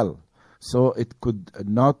well, so it could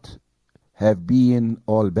not have been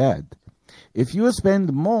all bad. If you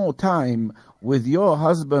spend more time with your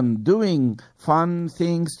husband doing fun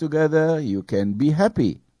things together, you can be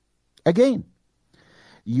happy. Again,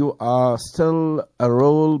 you are still a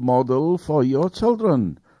role model for your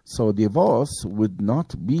children, so divorce would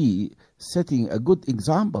not be setting a good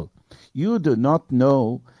example. You do not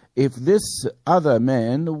know if this other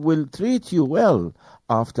man will treat you well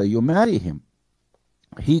after you marry him.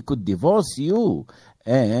 He could divorce you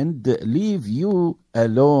and leave you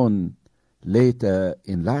alone later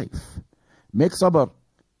in life. Make sabr,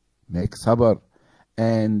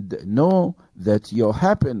 and know that your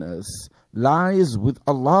happiness lies with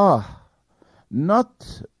Allah.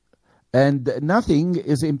 And nothing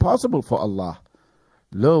is impossible for Allah.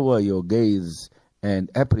 Lower your gaze and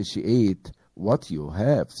appreciate what you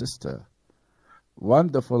have, sister.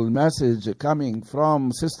 Wonderful message coming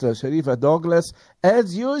from Sister Sharifa Douglas.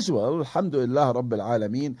 As usual, alhamdulillah Rabbil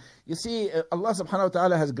Alameen. You see, Allah subhanahu wa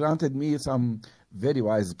ta'ala has granted me some very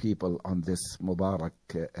wise people on this Mubarak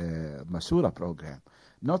Mashurah program.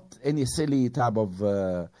 Not any silly type of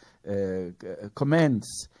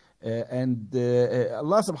comments.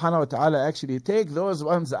 Allah subhanahu wa ta'ala actually take those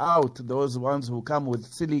ones out, those ones who come with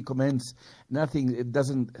silly comments. Nothing, it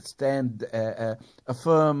doesn't stand a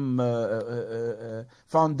firm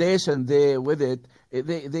foundation there with it.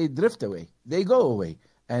 They drift away, they go away.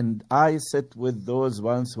 And I sit with those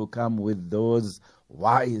ones who come with those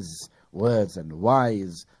wise words and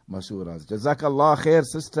wise mashurahs. Jazakallah khair,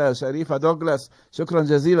 Sister Sharifa Douglas. Shukran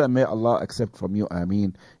jazila. May Allah accept from you.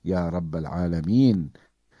 Ameen. Ya Rabbal Alameen.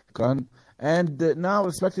 And now,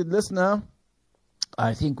 respected listener,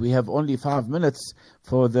 I think we have only 5 minutes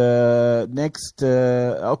for the next.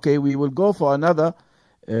 Okay, we will go for another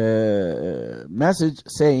message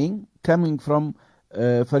coming from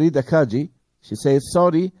Farida Kaji. She says,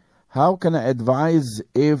 sorry, how can I advise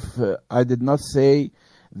if I did not say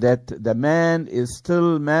that the man is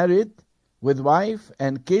still married with wife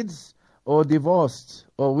and kids, or divorced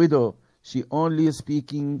or widow? She only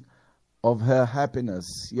speaking of her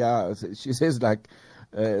happiness. Yeah, she says like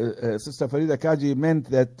Sister Farida Kaji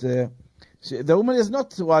meant that the woman is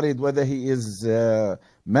not worried whether he is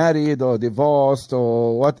married or divorced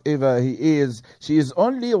or whatever he is. She is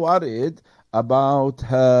only worried about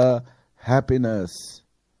her happiness.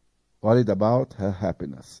 Worried about her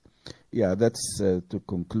happiness. Yeah, that's to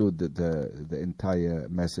conclude the entire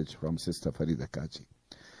message from Sister Farida Kaji.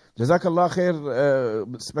 Jazakallah khair,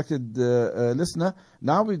 respected listener.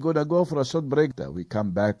 Now we're going to go for a short break. We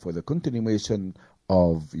come back for the continuation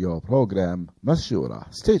of your program, Mashurah.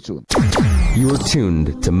 Stay tuned. You're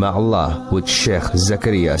tuned to Ma'Allah with Sheikh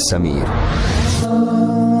Zakaria Samir.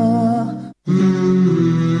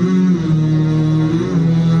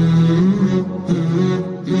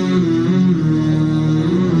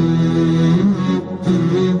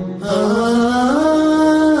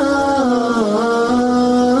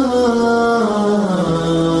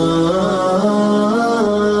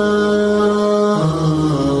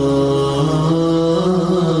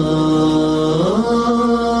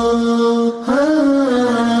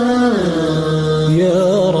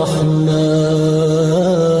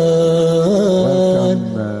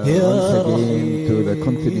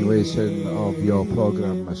 Of your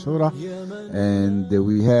program Mashurah, and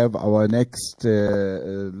we have our next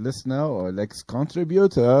listener or next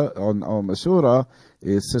contributor on our Mashurah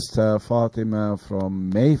is Sister Fatima from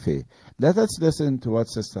Mayfair. Let us listen to what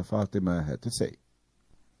Sister Fatima had to say.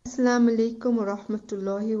 Assalamu alaikum wa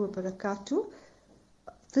rahmatullahi wa barakatuh.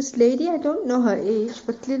 This lady, I don't know her age,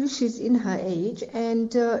 but clearly she's in her age,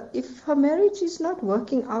 and if her marriage is not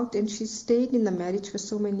working out and she's stayed in the marriage for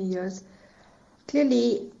so many years,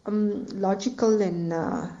 clearly logical and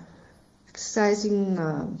exercising,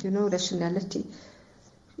 rationality.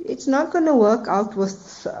 It's not going to work out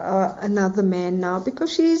with another man now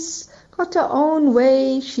because she's got her own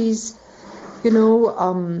way. She's,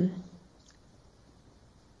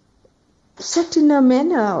 set in a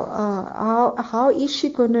manner. How is she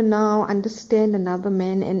going to now understand another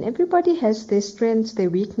man? And everybody has their strengths, their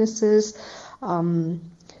weaknesses.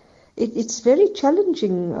 It's very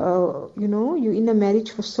challenging, you're in a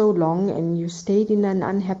marriage for so long and you stayed in an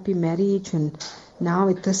unhappy marriage, and now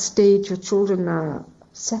at this stage your children are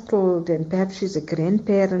settled and perhaps she's a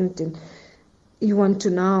grandparent and you want to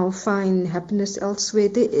now find happiness elsewhere.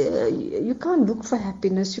 You can't look for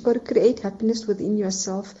happiness. You've got to create happiness within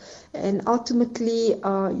yourself, and ultimately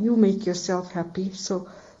you make yourself happy. So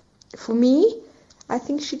for me, I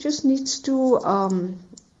think she just needs to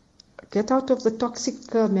get out of the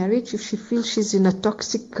toxic marriage if she feels she's in a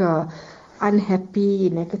toxic, unhappy,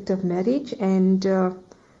 negative marriage, and,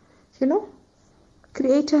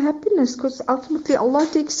 create her happiness, because ultimately Allah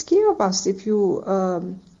takes care of us. If you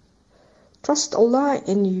trust Allah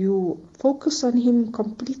and you focus on Him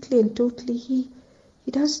completely and totally, He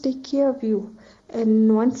does take care of you.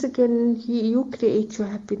 And once again, you create your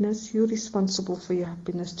happiness. You're responsible for your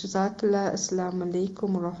happiness. Jazakallah. Assalamu alaikum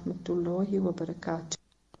wa rahmatullahi wa barakatuh.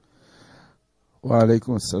 Wa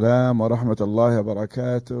alaikum assalam wa rahmatullahi wa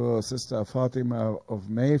barakatuh. Sister Fatima of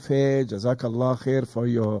Mayfair, Jazakallah khair for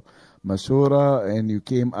your Mashurah, and you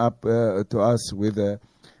came up to us with a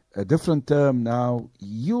different term now.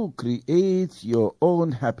 You create your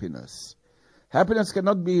own happiness. Happiness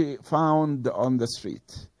cannot be found on the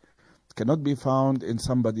street, cannot be found in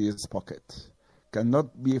somebody's pocket,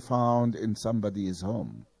 cannot be found in somebody's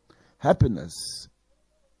home. Happiness,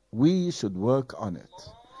 we should work on it.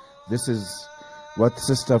 This is what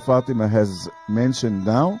Sister Fatima has mentioned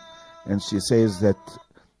now, and she says that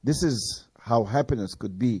this is how happiness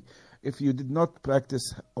could be. If you did not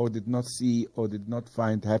practice or did not see or did not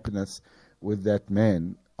find happiness with that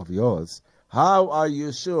man of yours, how are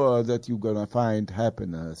you sure that you're going to find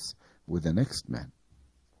happiness with the next man?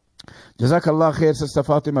 Jazakallah khair, Sister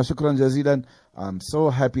Fatima. Shukran jazilan. I'm so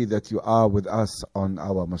happy that you are with us on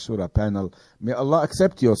our Mashurah panel. May Allah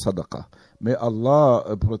accept your sadaqah. May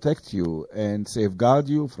Allah protect you and safeguard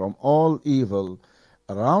you from all evil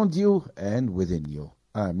around you and within you.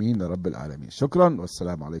 Ameen Rabbil Alameen. Shukran.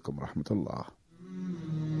 Wassalamu alaikum wa rahmatullah.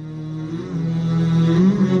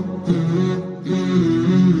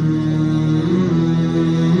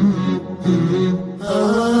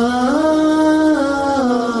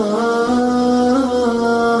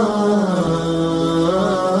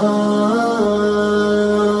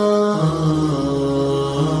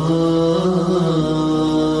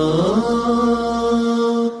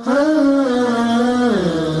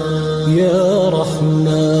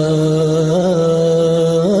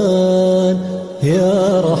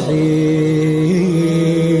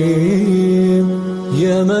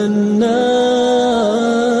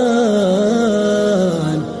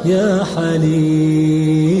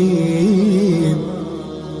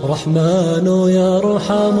 رحمن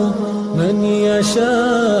يرحم من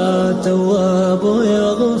يشاء تواب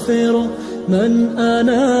يغفر من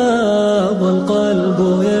أناب والقلب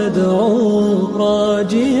يدعو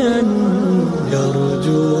راجيا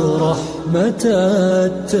يرجو رحمة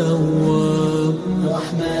التواب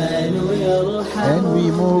رحمن يرحم. And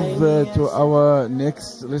we move to our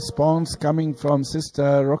next response coming from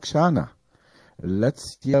Sister Roxana.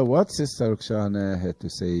 Let's hear what Sister Roxana had to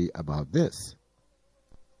say about this.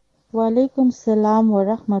 Walaikum salam wa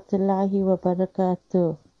rahmatullahi wa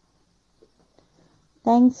barakatuh.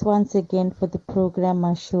 Thanks once again for the program,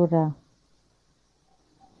 Mashurah.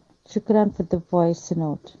 Shukran for the voice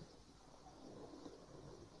note.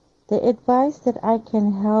 The advice that I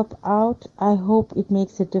can help out, I hope it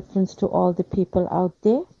makes a difference to all the people out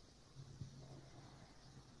there.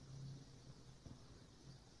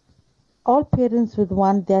 All parents would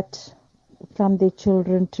want that from their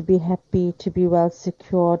children, to be happy, to be well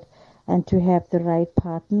secured, and to have the right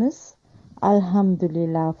partners.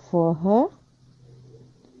 Alhamdulillah for her.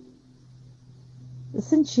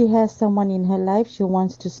 Since she has someone in her life she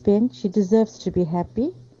wants to spend, she deserves to be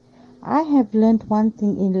happy. I have learned one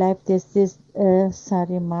thing in life, I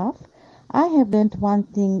have learned one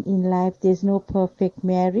thing in life, there's no perfect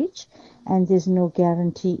marriage and there's no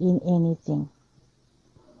guarantee in anything.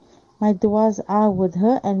 My du'as are with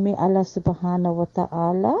her, and may Allah subhanahu wa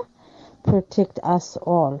ta'ala protect us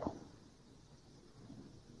all.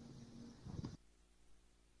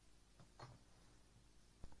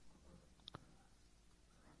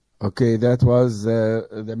 Okay, that was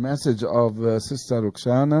the message of Sister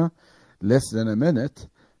Rukhsana, less than a minute,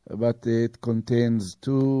 but it contains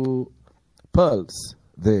two pearls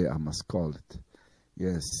there, I must call it.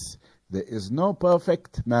 Yes, there is no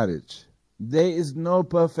perfect marriage. There is no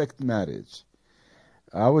perfect marriage.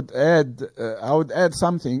 I would add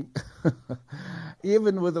something.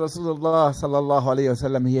 Even with Rasulullah sallallahu alaihi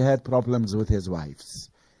wasallam, he had problems with his wives.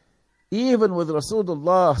 Even with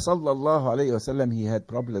Rasulullah sallallahu alaihi wasallam, he had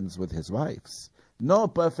problems with his wives. No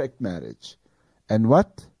perfect marriage. And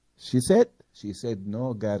what she said? She said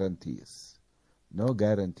no guarantees. No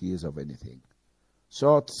guarantees of anything.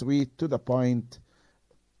 Short, sweet, to the point.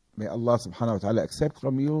 May Allah subhanahu wa ta'ala accept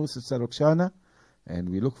from you, Sister Rukhsana. And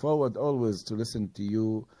we look forward always to listen to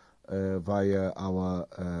you via our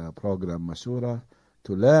program Mashurah,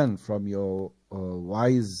 to learn from your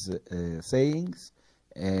wise sayings,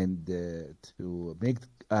 and to make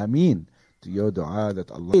ameen to your dua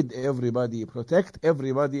that Allah aid everybody, protect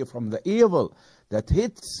everybody from the evil that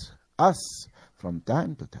hits us from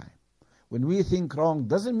time to time. When we think wrong,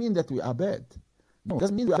 doesn't mean that we are bad. No,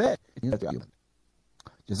 doesn't mean we are bad. It means that we are human.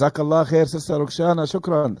 Jazakallah khair, Sister Rukhsana.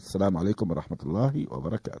 Shukran. Assalamu alaikum wa rahmatullahi wa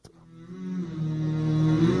barakatuh.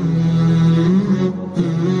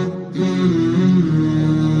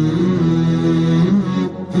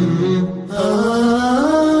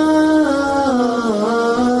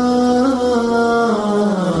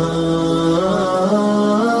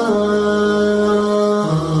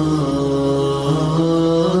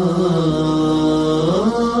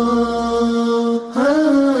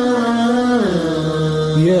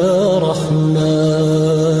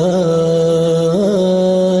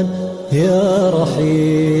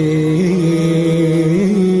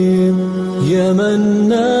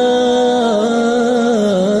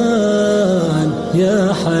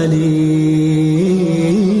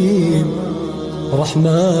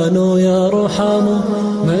 الرحمن يرحم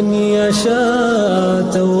من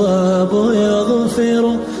يشاء تواب يغفر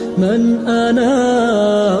من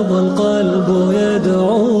أناب والقلب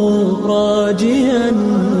يدعو راجيا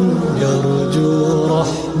يرجو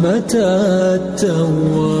رحمة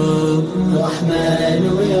التواب الرحمن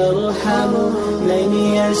يرحم من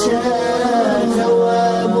يشاء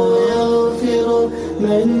تواب يغفر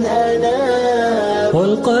من أناب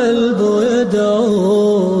والقلب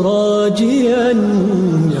يدعو راجيا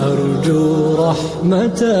يرجو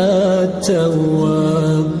رحمة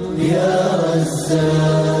التواب يا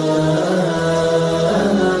رزاق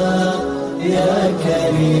يا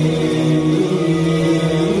كريم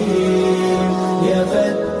يا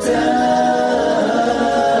فتاح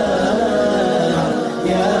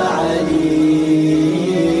يا عليم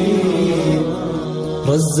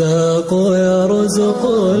رزاق يرزق.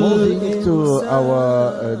 Moving to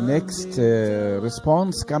our next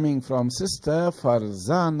response coming from Sister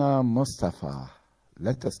Farzana Mustafa.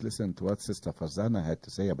 Let us listen to what Sister Farzana had to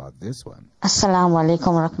say about this one. Assalamu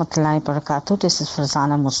alaikum wa rahmatullahi wa barakatuh. This is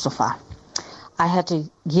Farzana Mustafa. I had to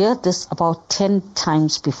hear this about 10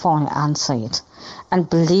 times before I answer it. And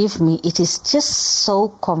believe me, it is just so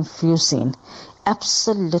confusing.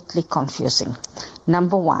 Absolutely confusing.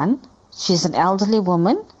 Number one, she's an elderly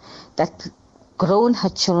woman that grown her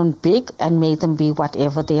children big and made them be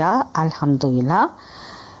whatever they are. Alhamdulillah.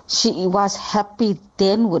 She was happy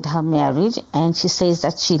then with her marriage, and she says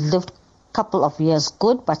that she lived a couple of years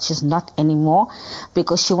good, but she's not anymore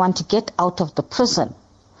because she wants to get out of the prison.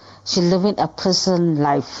 She living a prison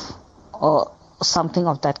life or something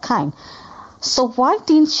of that kind. So why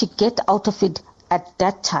didn't she get out of it at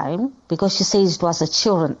that time? Because she says it was her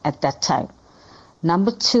children at that time.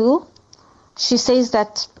 Number two, she says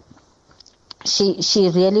that she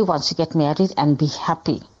really wants to get married and be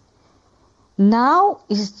happy. Now,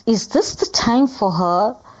 is this the time for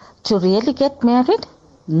her to really get married?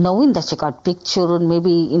 Knowing that she got big children,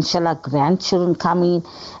 maybe inshallah grandchildren coming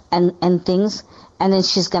and things, and then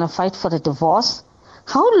she's going to fight for a divorce.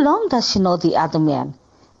 How long does she know the other man?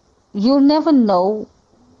 You never know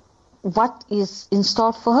what is in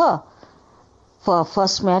store for her. For her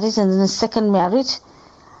first marriage and then the second marriage.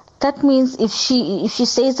 That means if she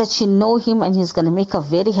says that she know him and he's going to make her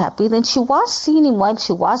very happy, then she was seeing him while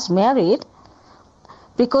she was married.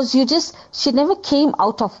 Because she never came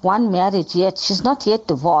out of one marriage yet. She's not yet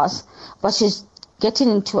divorced, but she's getting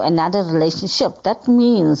into another relationship. That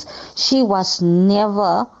means she was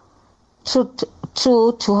never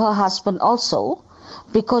true to her husband also.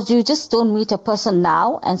 Because you just don't meet a person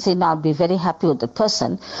now and say, no, I'll be very happy with the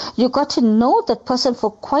person. You got to know that person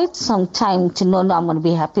for quite some time to know, no, I'm going to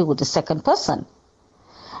be happy with the second person.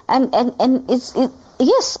 And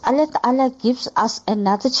yes, Allah gives us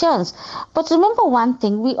another chance. But remember one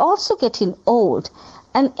thing, we also getting old.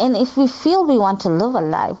 And if we feel we want to live a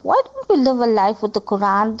life, why don't we live a life with the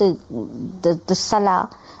Quran, the Salah,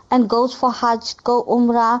 and go for Hajj, go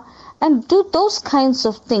Umrah, and do those kinds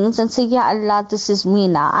of things and say, Ya Allah, this is me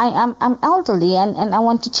now. I'm elderly and I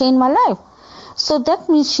want to change my life. So that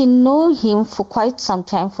means she knew him for quite some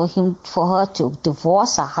time for her to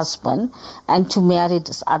divorce her husband and to marry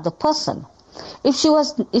this other person. If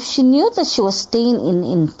she knew that she was staying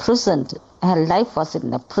in prison, her life was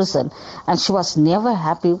in a prison, and she was never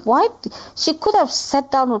happy, why? She could have sat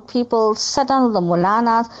down with people, sat down with the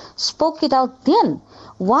Mulanas, spoke it out then.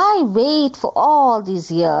 Why wait for all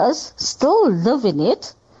these years, still live in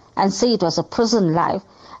it, and say it was a prison life,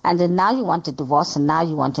 and then now you want to divorce and now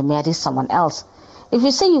you want to marry someone else? If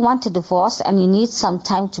you say you want to divorce and you need some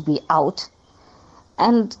time to be out,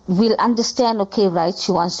 and we'll understand, okay, right,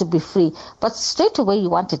 she wants to be free. But straight away you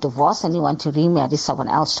want to divorce and you want to remarry someone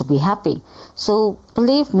else to be happy. So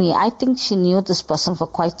believe me, I think she knew this person for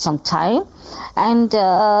quite some time. And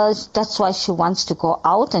that's why she wants to go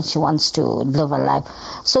out and she wants to live a life.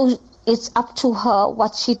 So it's up to her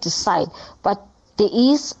what she decides. But there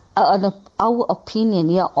is our opinion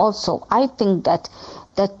here also. I think that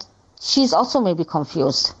she's also maybe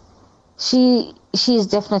confused. She is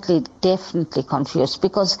definitely confused,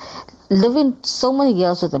 because living so many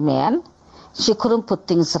years with a man, she couldn't put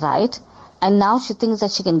things right, and now she thinks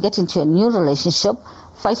that she can get into a new relationship,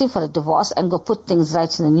 fighting for a divorce, and go put things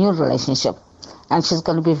right in a new relationship, and she's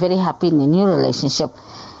going to be very happy in a new relationship.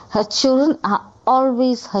 Her children are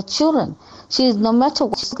always her children. No matter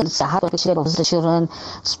what she's going to say, how to share with the children,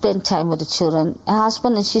 spend time with the children, her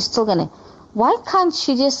husband, and she's still going to. Why can't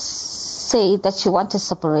she just say that she wants a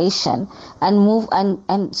separation and move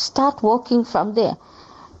and start working from there?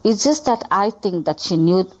 It's just that I think that she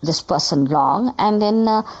knew this person long, and then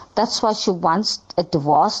that's why she wants a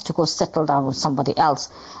divorce to go settle down with somebody else.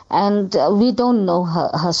 And we don't know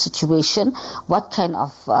her situation, what kind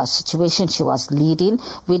of situation she was leading.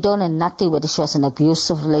 We don't know nothing, whether she was in an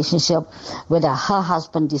abusive relationship, whether her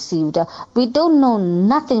husband deceived her. We don't know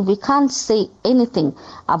nothing. We can't say anything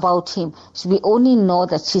about him. We only know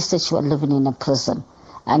that she said she was living in a prison,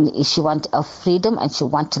 and she wanted a freedom and she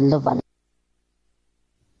wanted to live a life.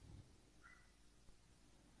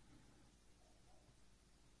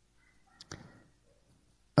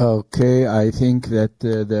 Okay, I think that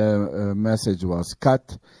the message was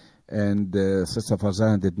cut and Sister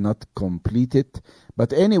Farzana did not complete it.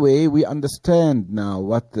 But anyway, we understand now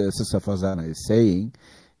what Sister Farzana is saying.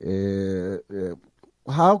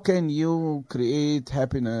 How can you create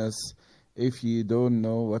happiness if you don't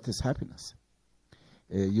know what is happiness?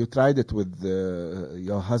 You tried it with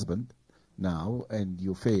your husband now and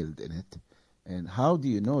you failed in it. And how do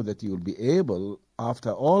you know that you will be able,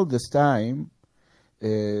 after all this time,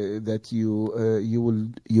 that you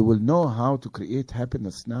will know how to create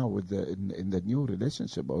happiness now with in the new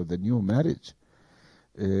relationship or the new marriage?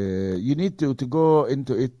 You need to go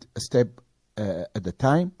into it a step at a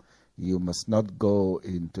time. You must not go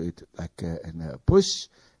into it like in a push.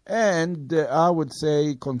 And I would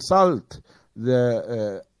say consult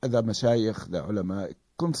the mashayikh, the ulama,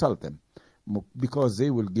 consult them, because they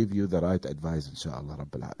will give you the right advice, inshallah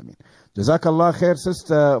Rabbil Alameen. Jazakallah khair,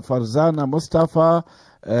 Sister Farzana Mustafa.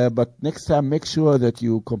 But next time, make sure that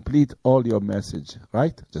you complete all your message,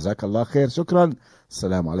 right? Jazakallah khair. Shukran.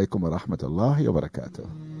 Assalamu alaikum wa rahmatullahi wa barakatuh.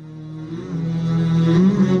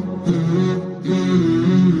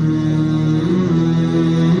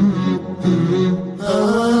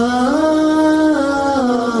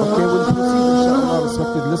 Okay, we'll proceed, inshallah,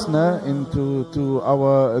 respected listener, into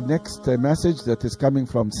our next message that is coming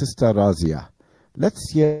from Sister Razia.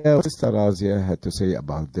 Let's hear what Sister Razia had to say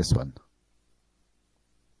about this one.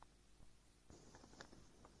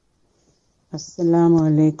 Assalamu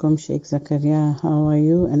alaikum, Sheikh Zakaria. How are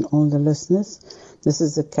you and all the listeners? This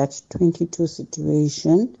is a catch-22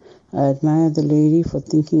 situation. I admire the lady for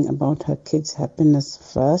thinking about her kids'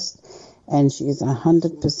 happiness first, and she is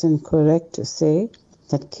 100% correct to say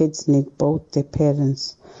that kids need both their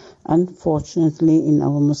parents. Unfortunately, in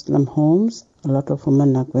our Muslim homes, a lot of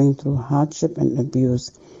women are going through hardship and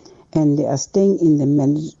abuse, and they are staying in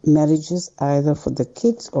the marriages either for the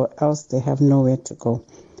kids or else they have nowhere to go.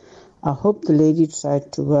 I hope the lady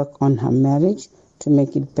tried to work on her marriage to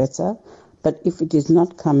make it better, but if it is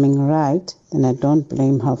not coming right, then I don't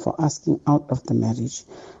blame her for asking out of the marriage.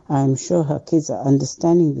 I am sure her kids are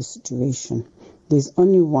understanding the situation. There's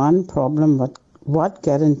only one problem, but what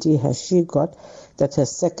guarantee has she got that her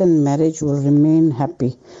second marriage will remain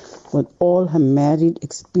happy? With all her married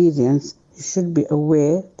experience, you should be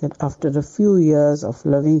aware that after a few years of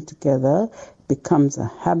living together, it becomes a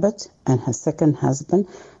habit, and her second husband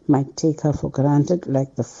might take her for granted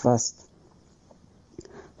like the first.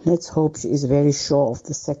 Let's hope she is very sure of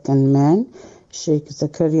the second man. Sheikh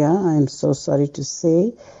Zakaria, I am so sorry to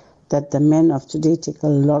say that the men of today take a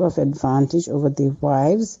lot of advantage over their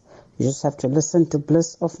wives. You just have to listen to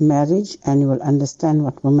Bliss of Marriage and you will understand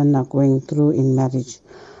what women are going through in marriage.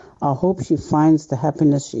 I hope she finds the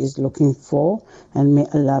happiness she is looking for, and may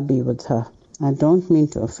Allah be with her. I don't mean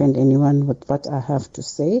to offend anyone with what I have to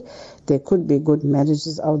say. There could be good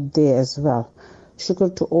marriages out there as well.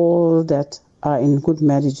 Shukr to all that are in good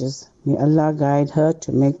marriages. May Allah guide her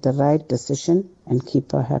to make the right decision and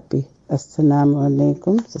keep her happy. Assalamu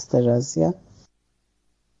alaikum, Sister Razia.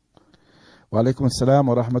 Wa alaikum assalam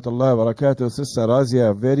wa rahmatullahi wa barakatuh. Sister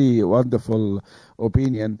Razia, very wonderful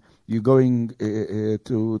opinion. You're going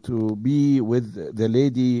to be with the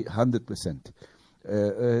lady 100%.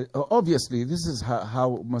 Obviously, this is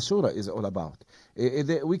how Mashurah is all about.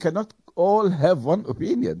 We cannot all have one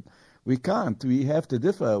opinion. We can't. We have to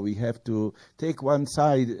differ. We have to take one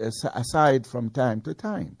side aside from time to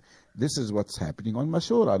time. This is what's happening on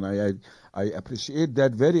Mashurah, and I appreciate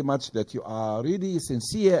that very much, that you are really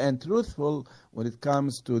sincere and truthful when it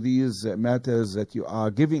comes to these matters, that you are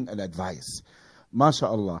giving an advice.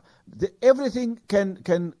 MashaAllah. Everything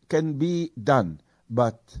can be done,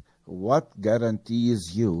 but what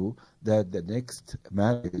guarantees you that the next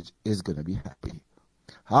marriage is going to be happy?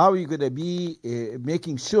 How are you going to be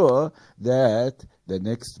making sure that the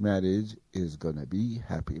next marriage is going to be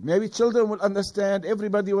happy? Maybe children will understand,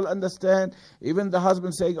 everybody will understand, even the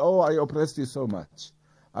husband saying, oh, I oppressed you so much.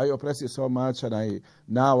 I oppress you so much, and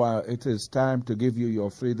now it is time to give you your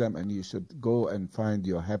freedom, and you should go and find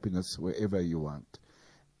your happiness wherever you want.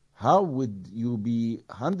 How would you be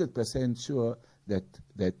 100% sure that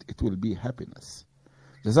it will be happiness?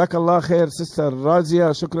 Jazakallah khair, Sister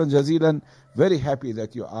Razia. Shukran jazilan. Very happy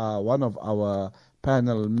that you are one of our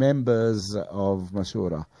panel members of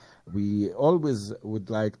Mashurah. We always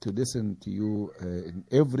would like to listen to you in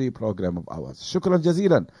every program of ours. Shukran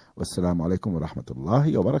jazilan. Wassalamu alaikum wa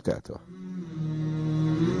rahmatullahi wa barakatuh.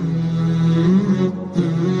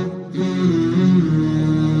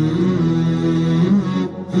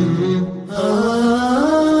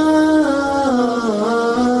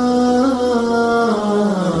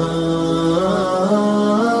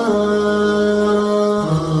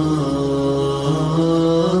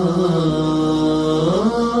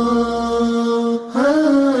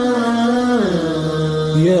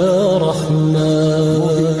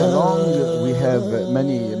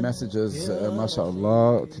 Messages,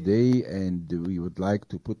 mashallah, today, and we would like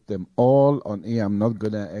to put them all on air. I'm not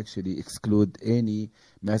going to actually exclude any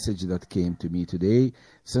message that came to me today,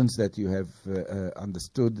 since that you have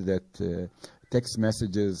understood that text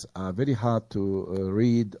messages are very hard to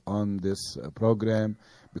read on this program,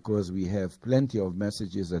 because we have plenty of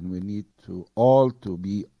messages and we need to all to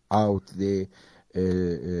be out there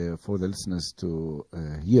for the listeners to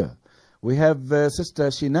hear. We have Sister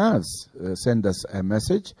Shinaz send us a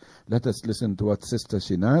message. Let us listen to what Sister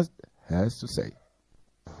Shinaz has to say.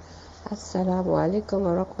 Assalamu alaikum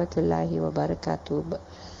wa rahmatullahi wa barakatuh.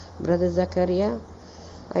 Brother Zakaria,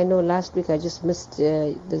 I know last week I just missed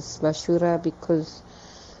this Mashurah because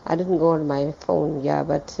I didn't go on my phone.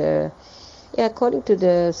 But according to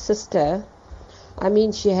the sister, I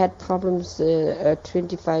mean, she had problems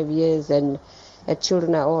 25 years, and her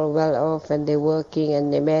children are all well off, and they're working,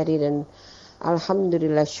 and they're married, and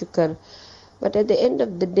alhamdulillah, shukr. But at the end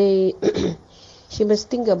of the day, she must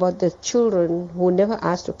think about the children who never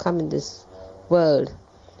asked to come in this world.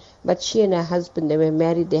 But she and her husband, they were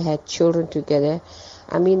married, they had children together.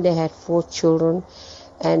 I mean, they had 4 children.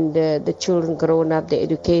 and the children grown up, they're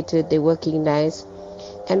educated, they're working nice.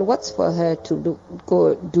 And what's for her to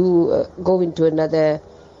go into another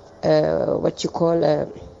what you call a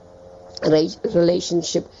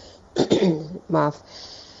relationship? Maaf.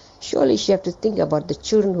 Surely she have to think about the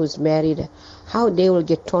children who's married, how they will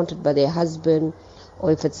get taunted by their husband,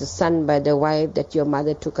 or if it's a son by the wife, that your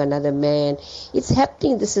mother took another man. It's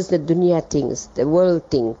happening. This is the dunya things, the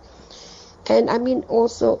world thing. And I mean,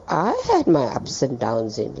 also, I had my ups and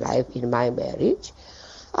downs in life, in my marriage.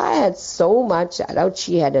 I had so much. I doubt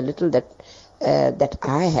she had a little that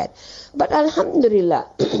I had. But alhamdulillah,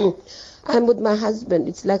 I'm with my husband.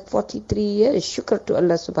 It's like 43 years. Shukr to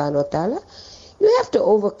Allah subhanahu wa ta'ala. You have to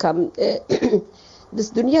overcome. This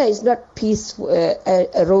dunya is not peaceful,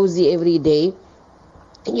 rosy every day.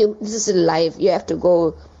 This is life. You have to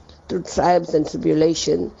go through trials and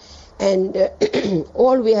tribulation. And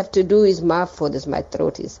all we have to do is maaf for this. My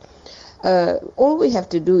throat is. All we have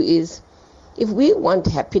to do is, if we want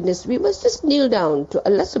happiness, we must just kneel down to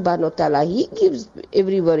Allah subhanahu wa ta'ala. He gives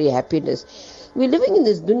everybody happiness. We're living in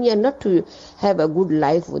this dunya not to have a good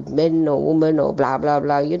life with men or women or blah, blah,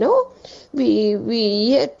 blah, you know. We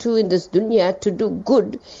here too in this dunya to do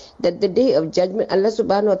good, that the day of judgment, Allah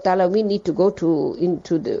subhanahu wa ta'ala, we need to go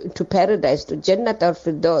to paradise, to Jannat or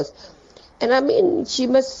Firdaus. And I mean, she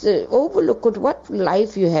must overlook at what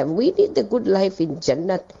life you have. We need the good life in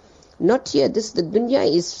Jannat. Not here. The dunya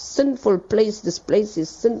is sinful place. This place is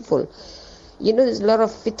sinful. You know, there's a lot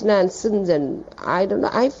of fitna and sins, and I don't know.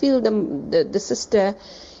 I feel the sister,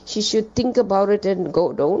 she should think about it and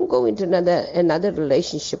don't go into another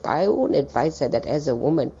relationship. I won't advise her that as a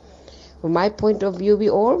woman. From my point of view, we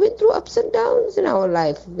all went through ups and downs in our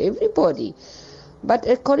life, everybody. But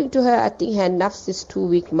according to her, I think her nafs is too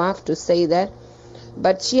weak, maaf, to say that.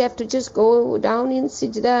 But she have to just go down in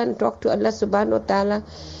sajda and talk to Allah subhanahu wa ta'ala,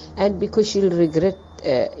 and because she'll regret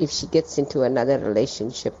if she gets into another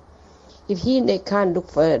relationship. If he can't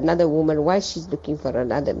look for another woman, why she's looking for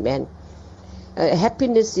another man?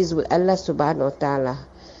 Happiness is with Allah subhanahu wa ta'ala.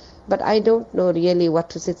 But I don't know really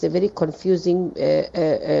what to say. It's a very confusing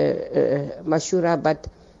Mashurah, but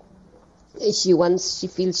she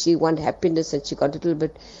feels she wants happiness, and she got a little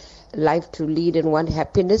bit life to lead and want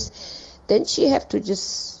happiness. Then she have to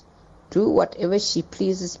just do whatever she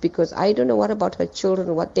pleases, because I don't know what about her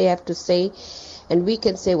children, what they have to say. And we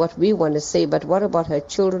can say what we want to say, but what about her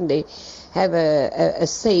children? They have a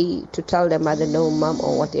say to tell their mother, no, mom,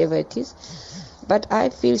 or whatever it is. But I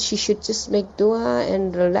feel she should just make dua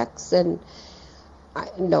and relax. And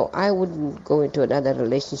I wouldn't go into another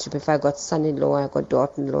relationship. If I got son-in-law, I got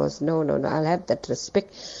daughter-in-laws, no, I'll have that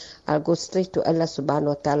respect. I'll go straight to Allah subhanahu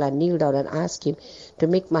wa ta'ala, kneel down and ask him to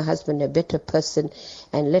make my husband a better person,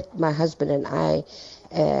 and let my husband and I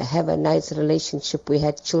have a nice relationship. We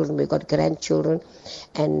had children, we got grandchildren,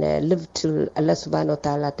 and live till Allah subhanahu wa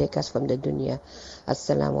ta'ala take us from the dunya.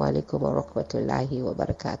 Assalamu alaikum wa rahmatullahi wa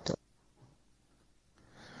barakatuh.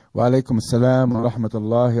 Wa alaikum assalam wa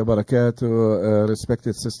rahmatullahi wa barakatuh.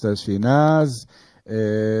 Respected sister Shinaz,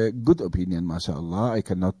 good opinion, mashallah. I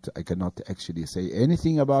cannot actually say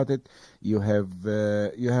anything about it. You have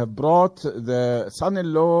brought the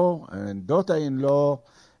son-in-law and daughter-in-law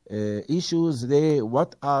issues there.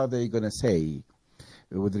 What are they going to say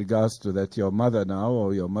with regards to that? Your mother now,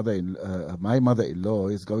 or your my mother-in-law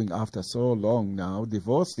is going after so long now,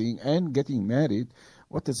 divorcing and getting married.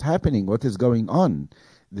 What is happening? What is going on?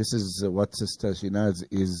 This is what Sister Shinaz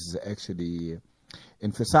is actually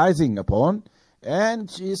emphasizing upon. And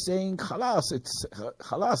she's saying, khalas, it's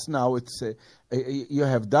khalas now. It's you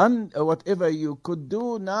have done whatever you could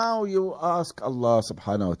do. Now you ask Allah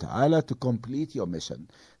subhanahu wa ta'ala to complete your mission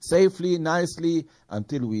safely, nicely,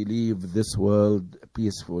 until we leave this world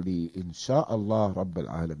peacefully. Insha'Allah Rabbil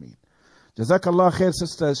Alameen. Jazakallah khair,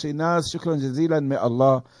 Sister Shinaz. Shukran jazilan. May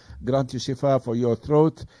Allah grant you shifa for your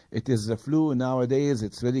throat. It is the flu nowadays.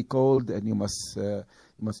 It's very cold, and you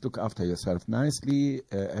must look after yourself nicely,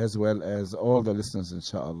 as well as all the listeners,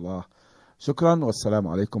 inshallah. Shukran.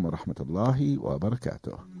 Wassalamu alaikum wa rahmatullahi wa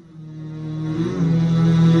barakatuh.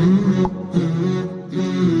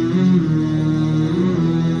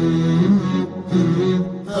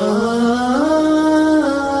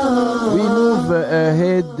 We move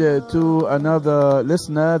ahead to another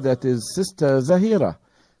listener, that is Sister Zahira.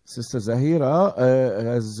 Sister Zahira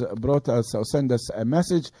has brought us or sent us a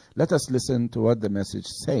message. Let us listen to what the message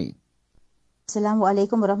is saying. Assalamu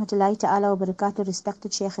alaikum wa rahmatullahi ta'ala wa barakatuh,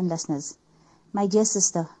 respected Sheikh and listeners. My dear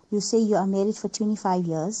sister, you say you are married for 25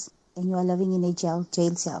 years and you are living in a jail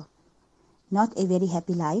cell. Not a very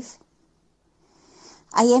happy life.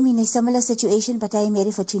 I am in a similar situation, but I am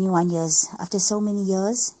married for 21 years. After so many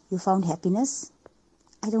years, you found happiness.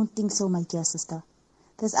 I don't think so, my dear sister.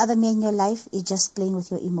 This other man in your life is just playing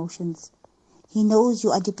with your emotions. He knows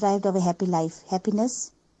you are deprived of a happy life.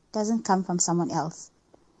 Happiness doesn't come from someone else.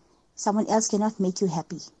 Someone else cannot make you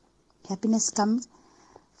happy. Happiness comes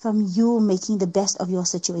from you making the best of your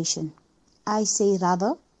situation. I say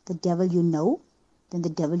rather the devil you know than the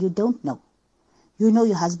devil you don't know. You know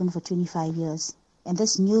your husband for 25 years, and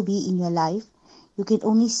this newbie in your life, you can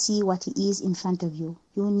only see what he is in front of you.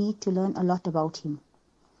 You need to learn a lot about him.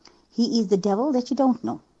 He is the devil that you don't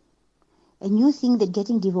know. And you think that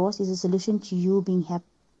getting divorced is a solution to you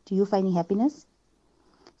finding happiness?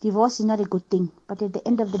 Divorce is not a good thing, but at the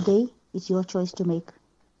end of the day, it's your choice to make.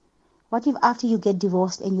 What if after you get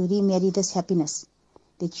divorced and you remarry this happiness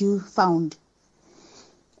that you found,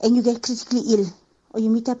 and you get critically ill, or you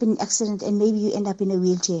meet up in an accident and maybe you end up in a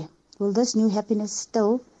wheelchair? Will this new happiness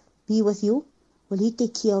still be with you? Will he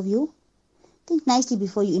take care of you? Think nicely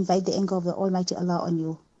before you invite the anger of the Almighty Allah on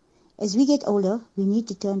you. As we get older, we need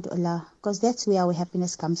to turn to Allah, because that's where our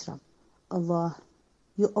happiness comes from. Allah,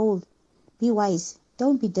 you're old. Be wise.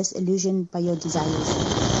 Don't be disillusioned by your desires.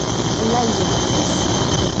 Allah is your happiness.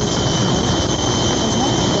 Does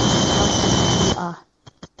not depend on how happy you are,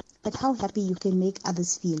 but how happy you can make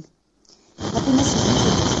others feel. Happiness is not a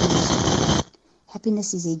destination.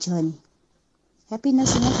 Happiness is a journey.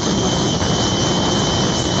 Happiness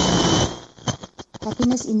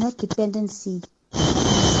is not dependency.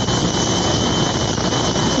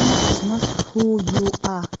 Happiness is not who you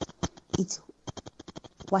are. It's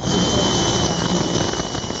what you do.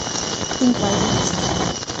 Think wisely.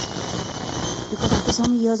 Because after so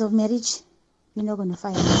many years of marriage, you're not going to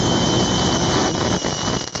find it.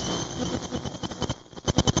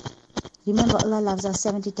 Remember, Allah loves us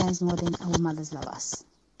 70 times more than our mothers love us.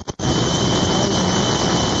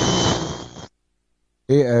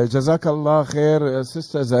 Jazakallah khair,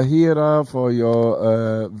 Sister Zahira, for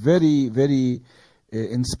your very, very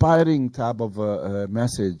inspiring type of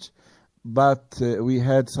message. But we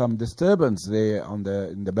had some disturbance there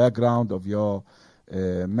in the background of your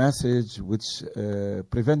message, which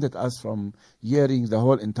prevented us from hearing the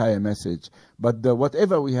whole entire message. But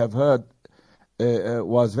whatever we have heard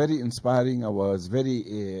was very inspiring, was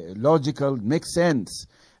very logical, makes sense.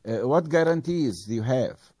 What guarantees do you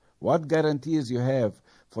have? What guarantees you have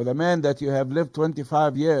for the man that you have lived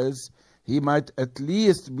 25 years? He might at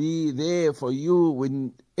least be there for you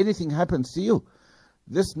when anything happens to you.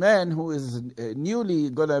 This man who is newly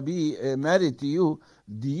gonna be married to you,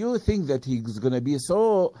 do you think that he's gonna be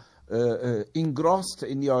so engrossed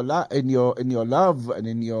in your love and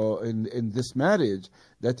in this marriage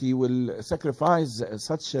that he will sacrifice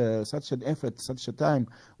such an effort, such a time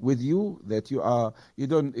with you, that you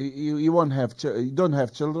don't have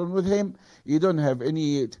children with him, you don't have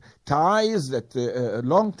any ties that a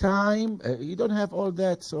long time, you don't have all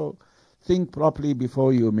that. So think properly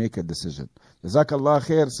before you make a decision. Jazakallah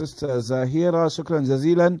khair, Sister Zahira, shukran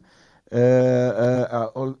jazilan.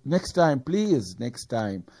 Next time, please,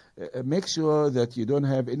 make sure that you don't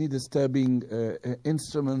have any disturbing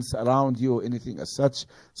instruments around you, anything as such,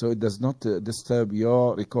 so it does not disturb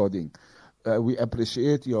your recording. We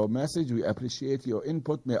appreciate your message, we appreciate your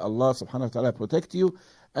input. May Allah subhanahu wa ta'ala protect you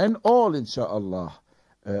and all, insha'Allah.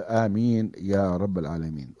 Ameen ya Rabbil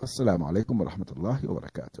Alameen. Assalamu alaikum wa rahmatullahi wa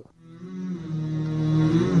barakatuh.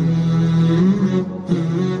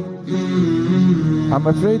 I'm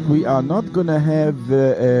afraid we are not going to have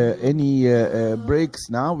any breaks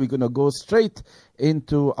now. We're going to go straight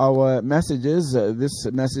into our messages. This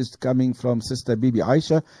message coming from Sister Bibi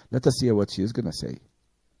Aisha. Let us hear what she is going to say.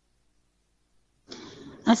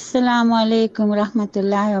 Assalamu alaikum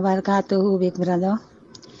rahmatullahi wa barakatuhu, big brother.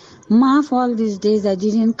 My fault these days I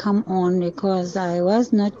didn't come on because I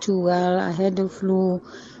was not too well. I had the flu.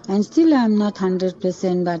 And still I'm not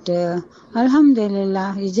 100%, but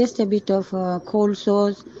alhamdulillah, it's just a bit of cold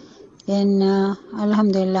sores, and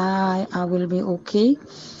alhamdulillah, I will be okay.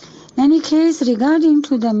 Any case, regarding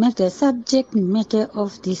to the subject matter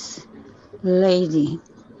of this lady,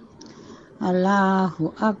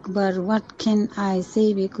 Allahu Akbar, what can I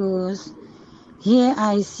say? Because here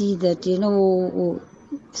I see that,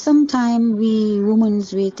 sometimes we women,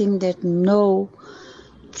 we think that no,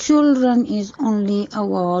 children is only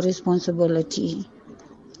our responsibility,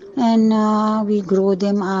 and we grow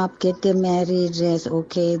them up, get them married, yes,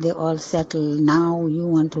 okay, they all settle. Now you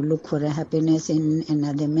want to look for a happiness in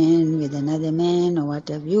another man, with another man, or what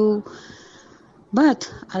have you. But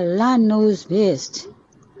Allah knows best.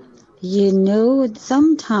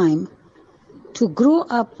 Sometime to grow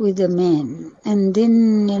up with a man, and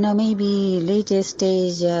then maybe later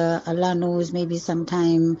stage, Allah knows, maybe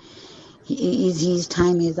sometime his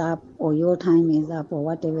time is up or your time is up or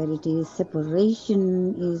whatever it is.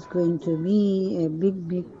 Separation is going to be a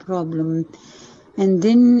big problem. And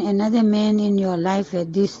then another man in your life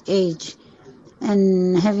at this age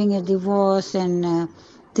and having a divorce and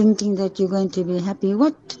thinking that you're going to be happy.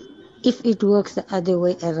 What if it works the other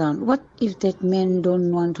way around? What if that man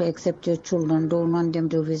don't want to accept your children, don't want them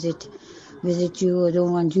to visit you, or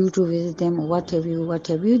don't want you to visit them, or what have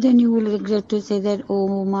you, then you will regret to say that,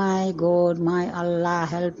 oh my God, my Allah,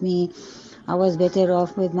 help me. I was better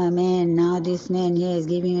off with my man. Now this man here is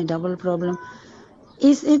giving a double problem.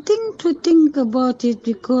 It's a thing to think about it,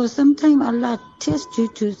 because sometimes Allah tests you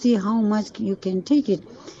to see how much you can take it.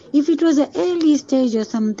 If it was an early stage or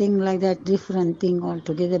something like that, different thing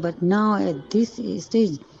altogether. But now at this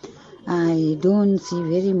stage, I don't see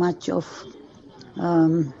very much of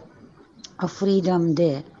freedom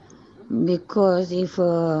there. Because if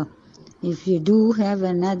you do have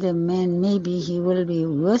another man, maybe he will be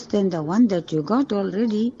worse than the one that you got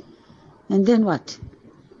already. And then what?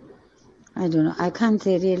 I don't know. I can't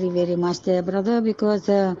say really very much there, brother, because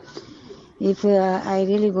if I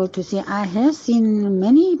really go to see, I have seen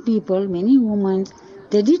many people, many women,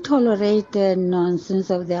 they did tolerate the nonsense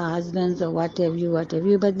of their husbands or what have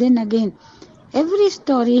you, but then again, every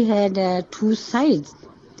story had two sides,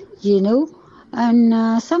 you know.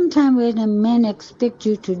 And sometimes when a man expects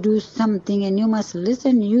you to do something and you must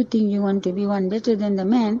listen, you think you want to be one better than the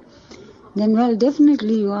man, then well,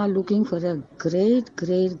 definitely you are looking for a great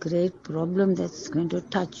problem that's going to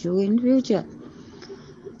touch you in future.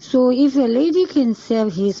 So if a lady can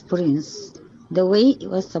serve his prince the way it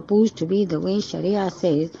was supposed to be, the way Sharia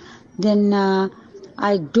says, then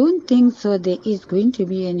I don't think so there is going to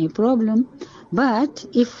be any problem. But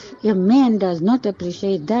if a man does not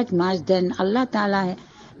appreciate that much, then Allah Ta'ala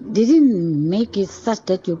didn't make it such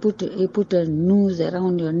that you put a noose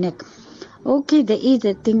around your neck. Okay, there is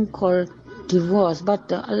a thing called divorce,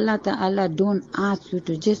 but Allah Ta'ala don't ask you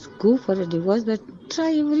to just go for a divorce, but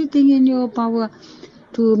try everything in your power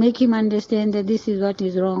to make him understand that this is what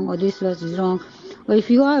is wrong or this what is wrong. Or if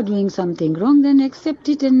you are doing something wrong, then accept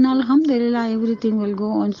it and alhamdulillah, everything will go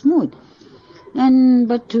on smooth.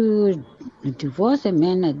 But to divorce a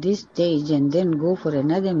man at this stage and then go for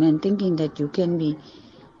another man thinking that you can be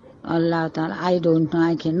Allah Ta'ala, I don't know,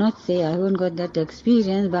 I cannot say, I haven't got that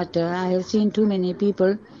experience, but I have seen too many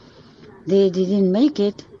people, they didn't make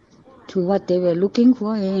it to what they were looking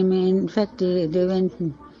for. In fact, they went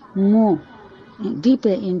more deeper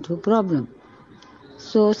into problem.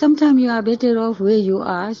 So sometimes you are better off where you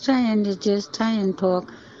are. Try and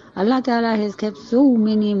talk. Allah Ta'ala has kept so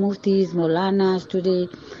many muftis, Maulanas today.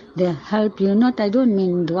 They help you. I don't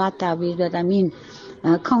mean dua ta'weez, but I mean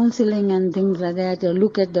counseling and things like that.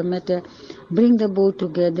 Look at the matter, bring the both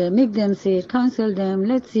together, make them say it, counsel them.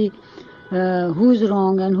 Let's see who's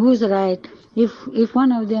wrong and who's right. If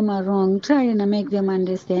one of them are wrong, try and make them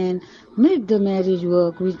understand. Make the marriage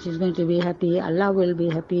work, which is going to be happy. Allah will be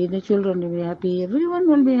happy, the children will be happy, everyone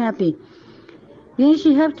will be happy. Yes,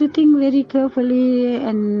 you have to think very carefully,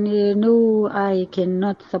 and no, I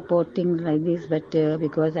cannot support things like this, but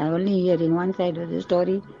because I only hear in one side of the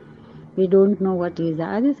story, we don't know what is the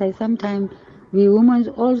other side. Sometimes we women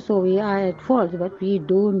also, we are at fault, but we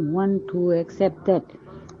don't want to accept that.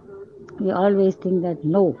 We always think that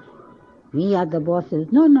no, we are the bosses.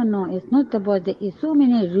 No, it's not the boss. There is so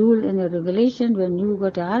many rules and regulations when you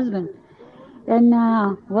got a husband. And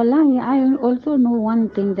wallahi, I also know one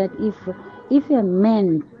thing, that if a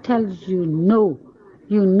man tells you no,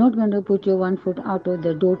 you're not going to put your one foot out of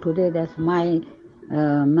the door today. That's my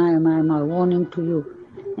warning to you.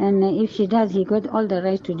 And if she does, he got all the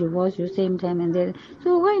right to divorce you same time and then.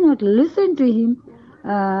 So why not listen to him?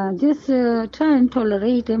 Just try and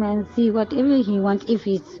tolerate him and see whatever he wants. If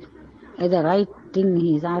it's the right thing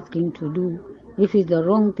he's asking to do. If it's the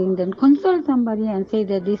wrong thing, then consult somebody and say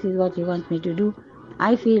that this is what he wants me to do.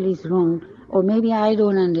 I feel it's wrong, or maybe I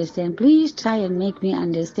don't understand. Please try and make me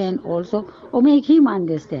understand also, or make him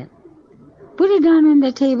understand. Put it down on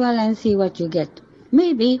the table and see what you get.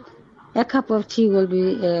 Maybe a cup of tea will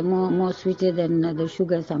be more sweeter than the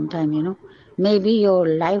sugar sometime, you know. Maybe your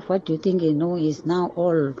life, what you think you know, is now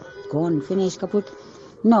all gone, finished, kaput.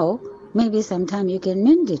 No, maybe sometime you can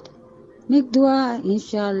mend it. Make dua,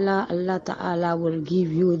 inshallah, Allah Ta'ala will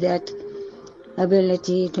give you that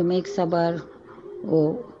ability to make sabr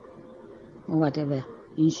or whatever.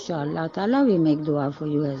 Inshallah Ta'ala, we make dua for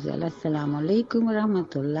you as well. Assalamu alaikum wa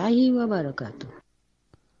rahmatullahi wa barakatuh.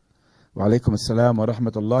 Wa alaikum assalam wa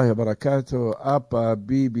rahmatullahi wa barakatuh.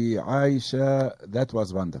 Bibi Aisha, that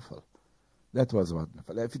was wonderful. That was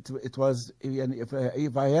wonderful. If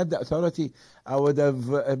I had the authority, I would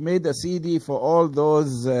have made a CD for all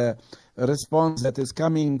those response that is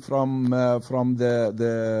coming from the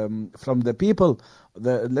people,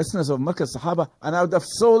 the listeners of Markaz Sahaba, and I would have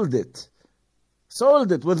sold it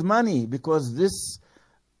with money, because this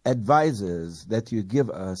advices that you give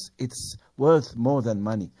us, it's worth more than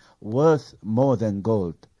money, worth more than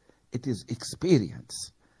gold. It is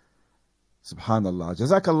experience. Subhanallah.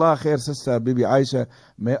 Jazakallah khair, Sister Bibi Aisha.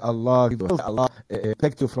 May Allah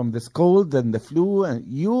protect you from this cold and the flu, and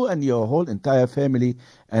you and your whole entire family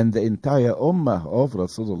and the entire ummah of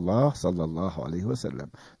Rasulullah sallallahu alayhi wa sallam.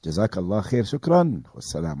 Jazakallah khair. Shukran.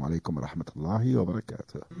 Wassalamu alaikum wa rahmatullahi wa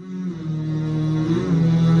barakatuh.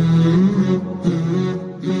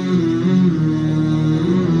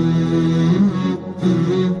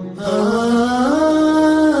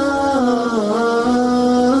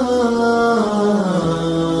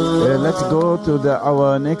 Let's go to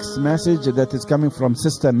our next message that is coming from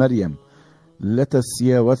Sister Maryam. Let us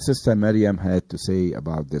hear what Sister Maryam had to say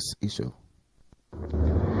about this issue.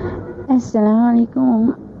 Assalamu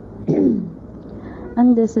alaikum.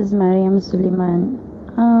 And this is Maryam Suleiman.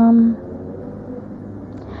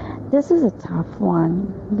 This is a tough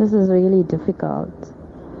one. This is really difficult,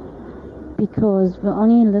 because we're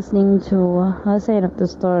only listening to her side of the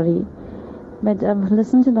story. But I've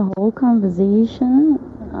listened to the whole conversation.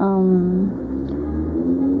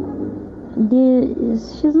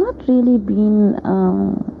 She's not really been,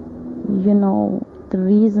 the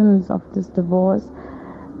reasons of this divorce.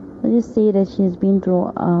 I just say that she's been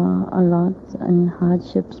through a lot and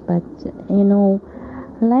hardships, but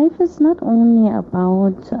life is not only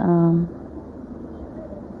about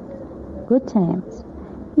good times.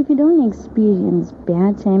 If you don't experience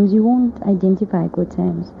bad times, you won't identify good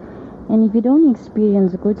times. And if you don't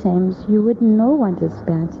experience good times, you wouldn't know what is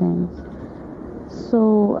bad times.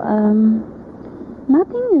 So,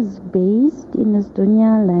 nothing is based in this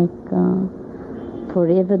dunya like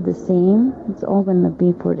forever the same. It's all going to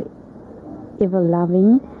be forever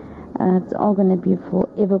loving. It's all going to be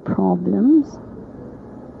forever problems.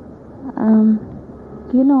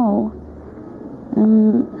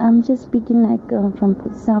 I'm just speaking like from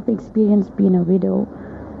self-experience, being a widow.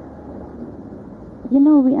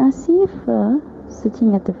 We are safer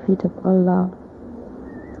sitting at the feet of Allah,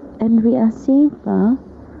 and we are safer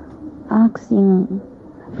asking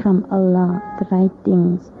from Allah the right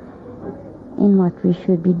things in what we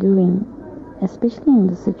should be doing, especially in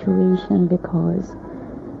the situation, because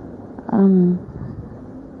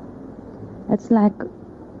it's like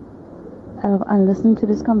I listened to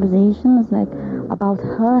this conversation. It's like about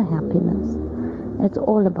her happiness. It's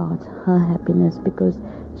all about her happiness, because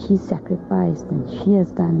she sacrificed and she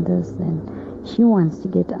has done this and she wants to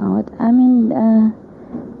get out.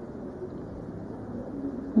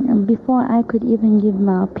 Before I could even give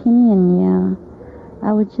my opinion,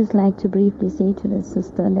 I would just like to briefly say to the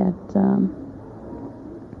sister that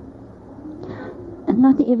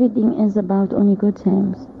not everything is about only good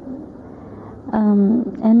times,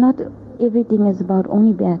 and not everything is about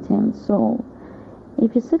only bad times. So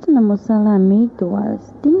if you sit in the musalla and make du'as,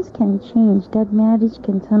 things can change. That marriage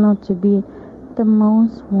can turn out to be the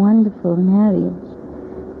most wonderful marriage.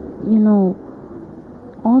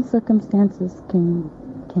 All circumstances can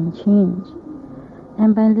change.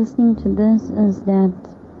 And by listening to this is that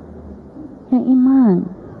your iman,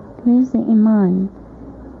 where's the iman?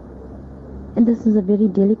 And this is a very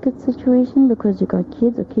delicate situation, because you got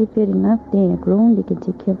kids. Okay, fair enough, they are grown, they can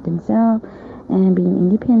take care of themselves and being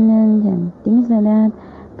independent and things like that.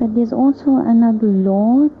 But there's also another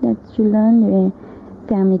law that you learn where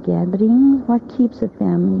family gatherings, what keeps a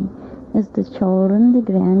family is the children, the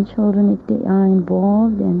grandchildren, if they are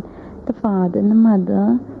involved, and the father and the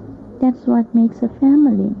mother. That's what makes a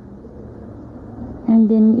family. And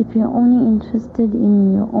then if you're only interested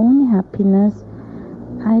in your own happiness,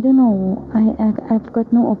 I don't know, I've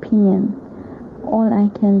got no opinion. All I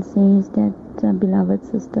can say is that, beloved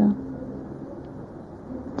sister,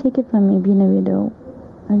 take it from me, being a widow,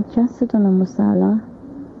 and just sit on a musalla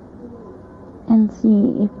and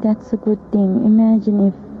see if that's a good thing. Imagine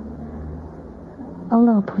if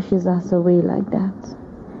Allah pushes us away like that.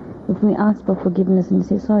 If we ask for forgiveness and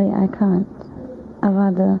say, sorry, I can't, I'd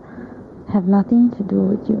rather have nothing to do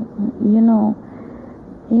with you.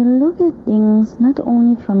 You look at things not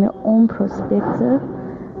only from your own perspective,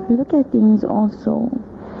 look at things also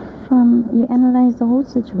from, you analyze the whole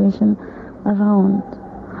situation around,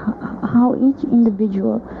 how each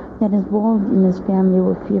individual that is involved in this family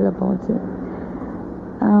will feel about it.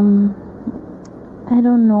 I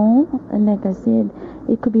don't know, and like I said,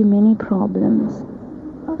 it could be many problems.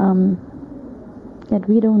 that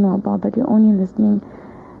we don't know about, but we're only listening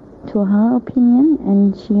to her opinion,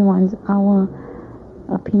 and she wants our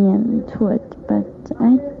opinion to it. But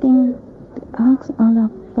I think ask Allah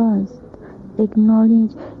first.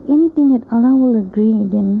 Acknowledge anything that Allah will agree,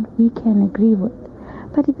 then we can agree with.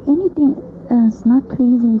 But if anything is not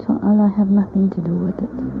pleasing to Allah, have nothing to do with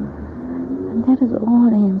it. And that is all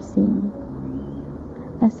I am saying.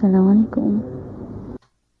 Assalamu alaikum.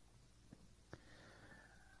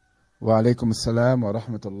 Wa alaikum assalam wa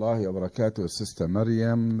rahmatullahi wa barakatuh. Sister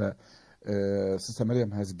Maryam. Sister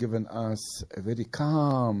Maryam has given us a very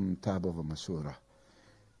calm type of a mashurah.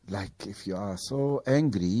 Like if you are so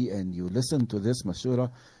angry and you listen to this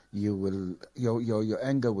mashurah, you will your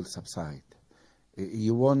anger will subside.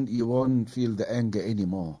 You won't feel the anger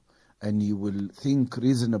anymore, and you will think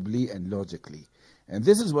reasonably and logically. And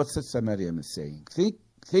this is what Sister Maryam is saying.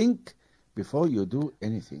 Think before you do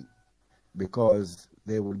anything, because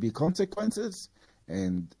there will be consequences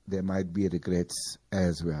and there might be regrets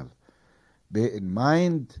as well. Bear in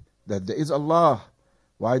mind that there is Allah.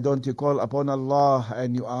 Why don't you call upon Allah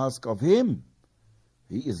and you ask of Him?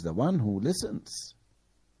 He is the one who listens.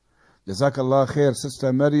 Jazakallah khair,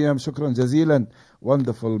 Sister Maryam. Shukran jazilan.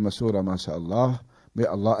 Wonderful mashura, mashallah. May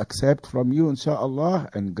Allah accept from you, inshallah,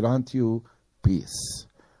 and grant you peace.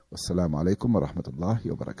 Wassalamu alaikum wa rahmatullahi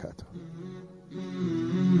wa barakatuh.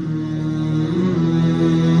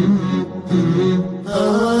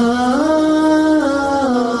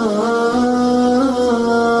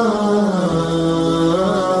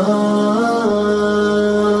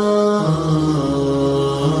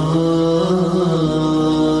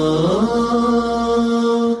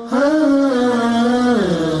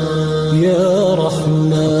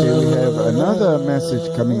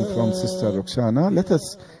 Message coming from Sister Rukhsana. Let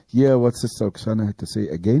us hear what Sister Rukhsana had to say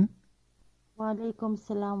again. Wa alaikum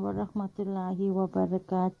salam wa rahmatullahi wa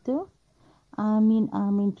barakatuh.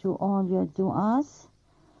 Ameen to all your du'as.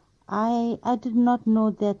 I did not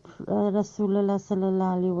know that Rasulullah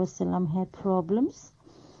sallallahu alaihi wasallam had problems.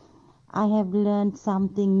 I have learned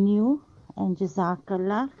something new, and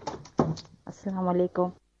Jazakallah. Assalamu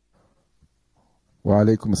alaikum. Wa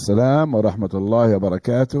alaikum assalam wa rahmatullahi wa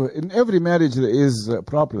barakatuh. In every marriage there is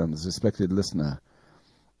problems, respected listener.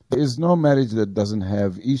 There is no marriage that doesn't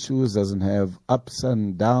have issues, doesn't have ups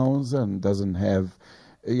and downs, and doesn't have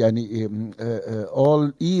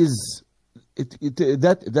all ease.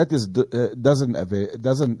 Doesn't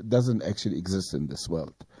actually exist in this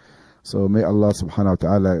world. So may Allah subhanahu wa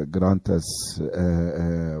ta'ala grant us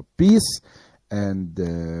peace and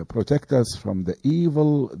protect us from the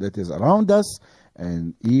evil that is around us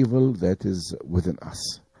and evil that is within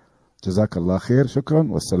us. Jazakallah khair, shukran,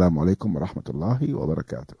 wassalamu alaikum wa rahmatullahi wa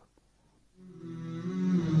barakatuh.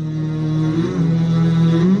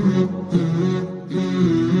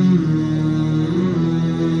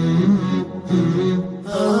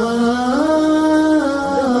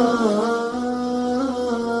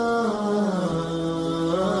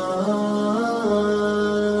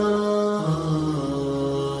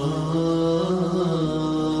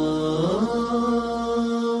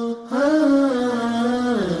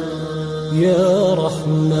 يا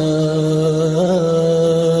رحمن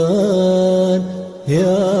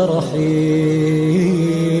يا رحيم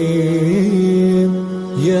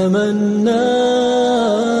يا منان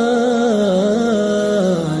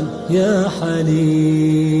يا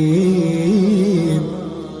حليم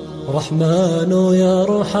رحمن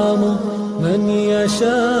يرحم من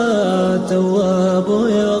يشاء تواب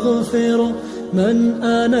يغفر من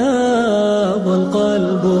أناب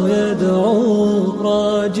والقلب يدعو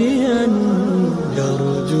راجيا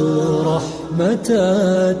يرجو رحمة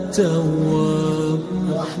التواب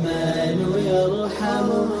رحمن يرحم.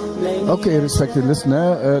 Okay, respected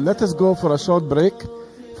listener, let us go for a short break.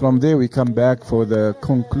 From there we come back for the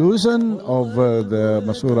conclusion of the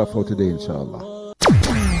Mashurah for today, inshallah.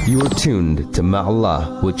 You are tuned to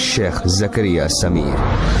Ma'Allah with Sheikh Zakaria Samir.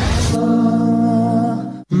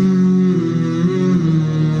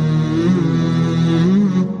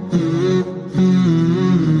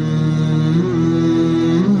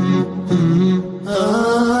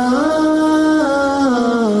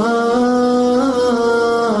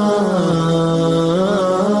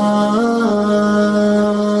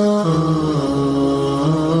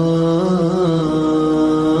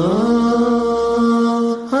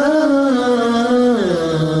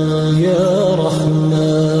 يا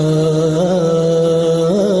رحمن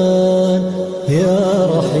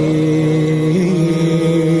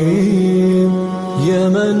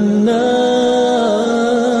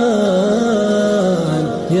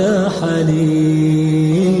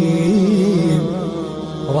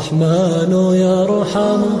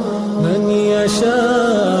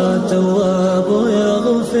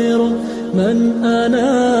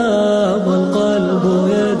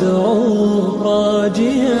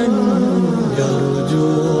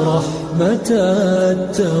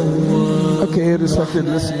التواب. Okay, respected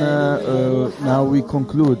listener, now we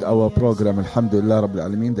conclude our program. Alhamdulillah Rabbil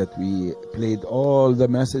Alameen that we played all the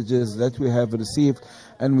messages that we have received,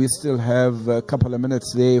 and we still have a couple of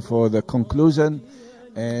minutes there for the conclusion.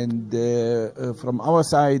 And from our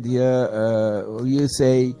side here, we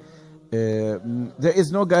say there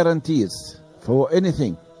is no guarantees for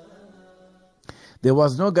anything. There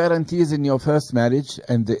was no guarantees in your first marriage,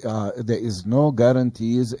 and there is no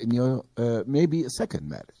guarantees in your maybe second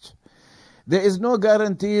marriage. There is no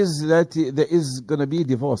guarantees that there is going to be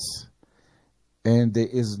divorce. And there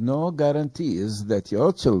is no guarantees that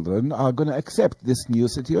your children are going to accept this new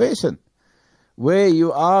situation, where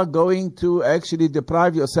you are going to actually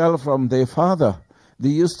deprive yourself from their father. They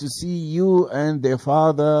used to see you and their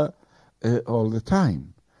father all the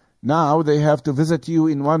time. Now they have to visit you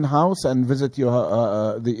in one house and visit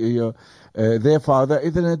their father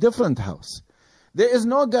in a different house. There is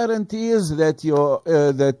no guarantees that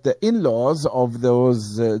that the in-laws of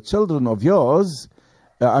those children of yours,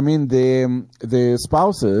 the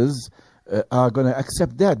spouses, are going to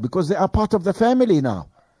accept that, because they are part of the family now.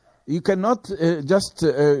 You cannot just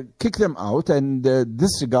kick them out and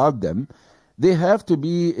disregard them. They have to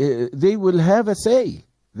be. They will have a say.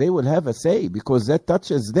 They will have a say, because that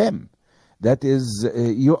touches them. That is,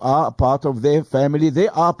 you are part of their family. They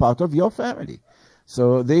are part of your family.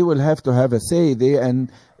 So they will have to have a say there, and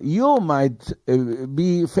you might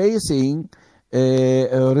be facing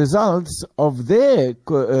results of their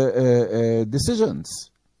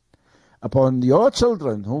decisions upon your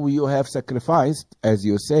children, who you have sacrificed, as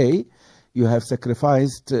you say. You have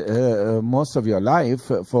sacrificed most of your life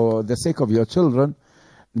for the sake of your children.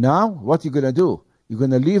 Now, what are you going to do? You're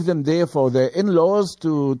going to leave them there for their in-laws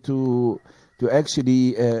to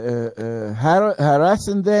actually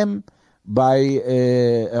harassing them by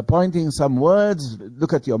appointing some words.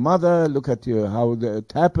 Look at your mother, look at how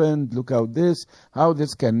it happened, look how this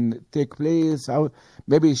can take place, how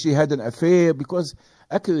maybe she had an affair, because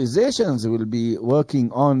accusations will be working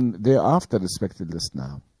on thereafter, respected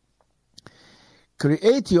listener.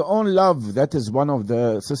 Create your own love. That is one of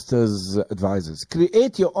the sisters' advices.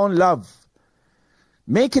 Create your own love.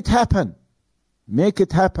 Make it happen. Make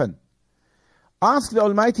it happen. Ask the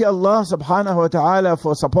Almighty Allah subhanahu wa ta'ala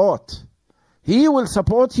for support. He will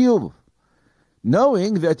support you,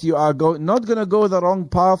 knowing that you are not going to go the wrong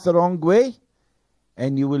path, the wrong way,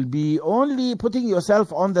 and you will be only putting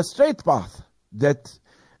yourself on the straight path, that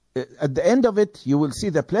at the end of it, you will see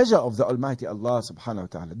the pleasure of the Almighty Allah subhanahu wa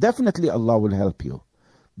ta'ala. Definitely Allah will help you.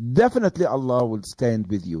 Definitely Allah will stand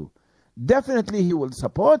with you. Definitely He will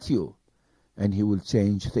support you, and He will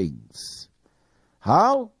change things.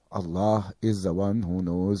 How? Allah is the one who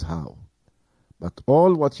knows how. But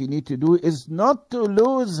all what you need to do is not to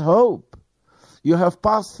lose hope. You have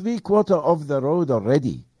passed 3/4 of the road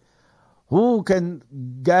already. Who can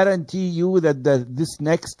guarantee you that this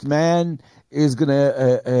next man is going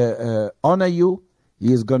to honor you?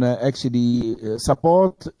 He is going to actually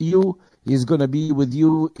support you. He is going to be with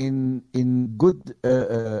you in good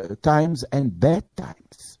times and bad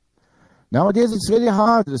times. Nowadays it's very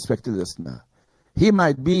hard, respected listener. He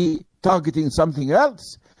might be targeting something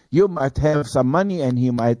else. You might have some money and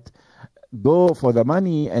he might go for the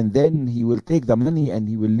money, and then he will take the money and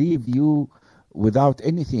he will leave you without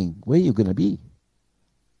anything. Where are you going to be?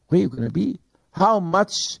 Where are you going to be? How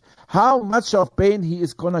much of pain he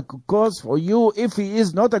is going to cause for you if he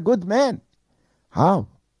is not a good man? How?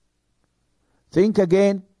 Think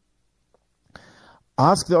again.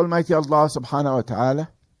 Ask the Almighty Allah subhanahu wa ta'ala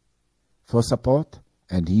for support,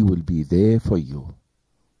 and He will be there for you.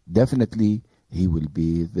 Definitely He will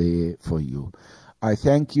be there for you. I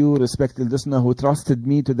thank you, respected listener, who trusted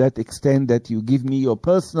me to that extent that you give me your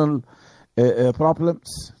personal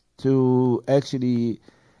problems to actually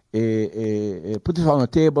put it on a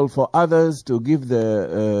table for others to give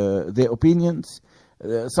their opinions.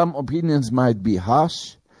 Some opinions might be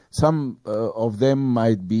harsh. Some of them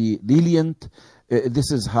might be lenient.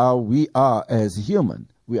 This is how we are as human.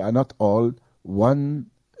 We are not all one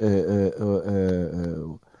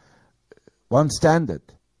standard.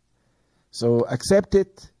 So accept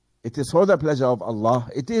it. It is for the pleasure of Allah.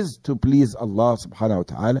 It is to please Allah subhanahu wa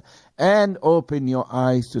ta'ala, and open your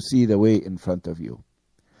eyes to see the way in front of you.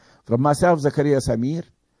 From myself, Zakaria, Samir,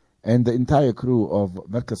 and the entire crew of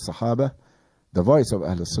Markaz Sahaba, the voice of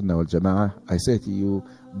Ahl Sunnah wal Jama'ah, I say to you,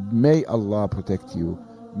 may Allah protect you.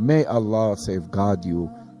 May Allah safeguard you.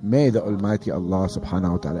 May the Almighty Allah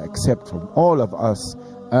subhanahu wa ta'ala accept from all of us.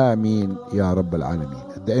 Ameen ya Rabbal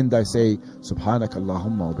Alameen. At the end I say, Subhanak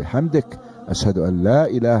Allahumma wa bihamdik, ashhadu an la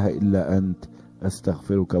ilaha illa ant,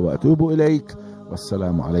 astaghfiruka wa atubu ilayk.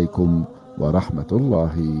 Wassalamu alaikum ورحمة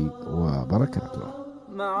الله وبركاته.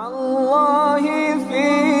 مع الله في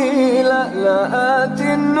لألآت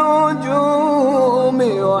النجوم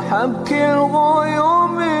وحبك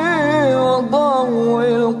الغيوم وضوء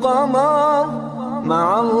القمر،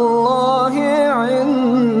 مع الله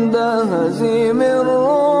عند هزيم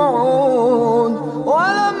الرعود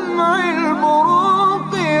ولمع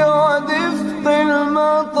البروق ودفق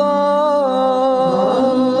المطر. مع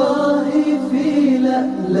الله في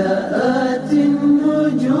لألآت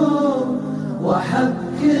النجوم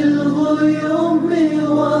وحبك الغيوم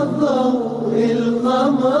وضوء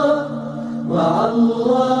القمر، مع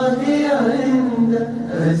الله عند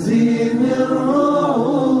هزيم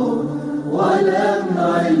الرعود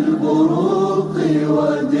ولمع البروق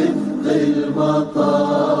ودفق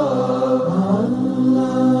المطر.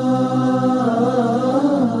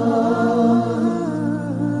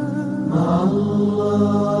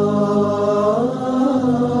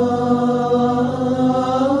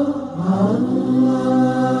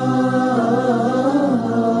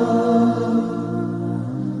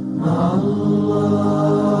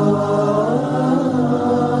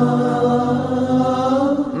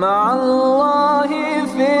 مع الله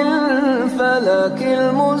في الفلك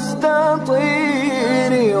المستطير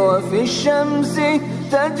وفي الشمس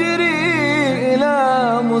تجري إلى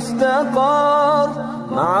مستقر،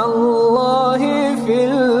 مع الله في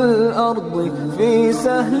الأرض في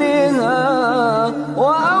سهلها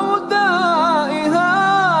وأودائها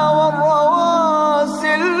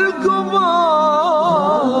والرواسي الكبار.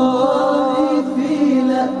 في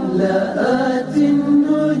لألآت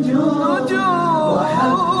النجوم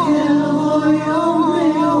وحبك الغيوم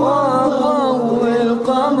وضوء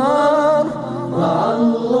القمر، مع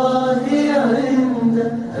الله عند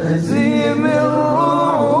هزيم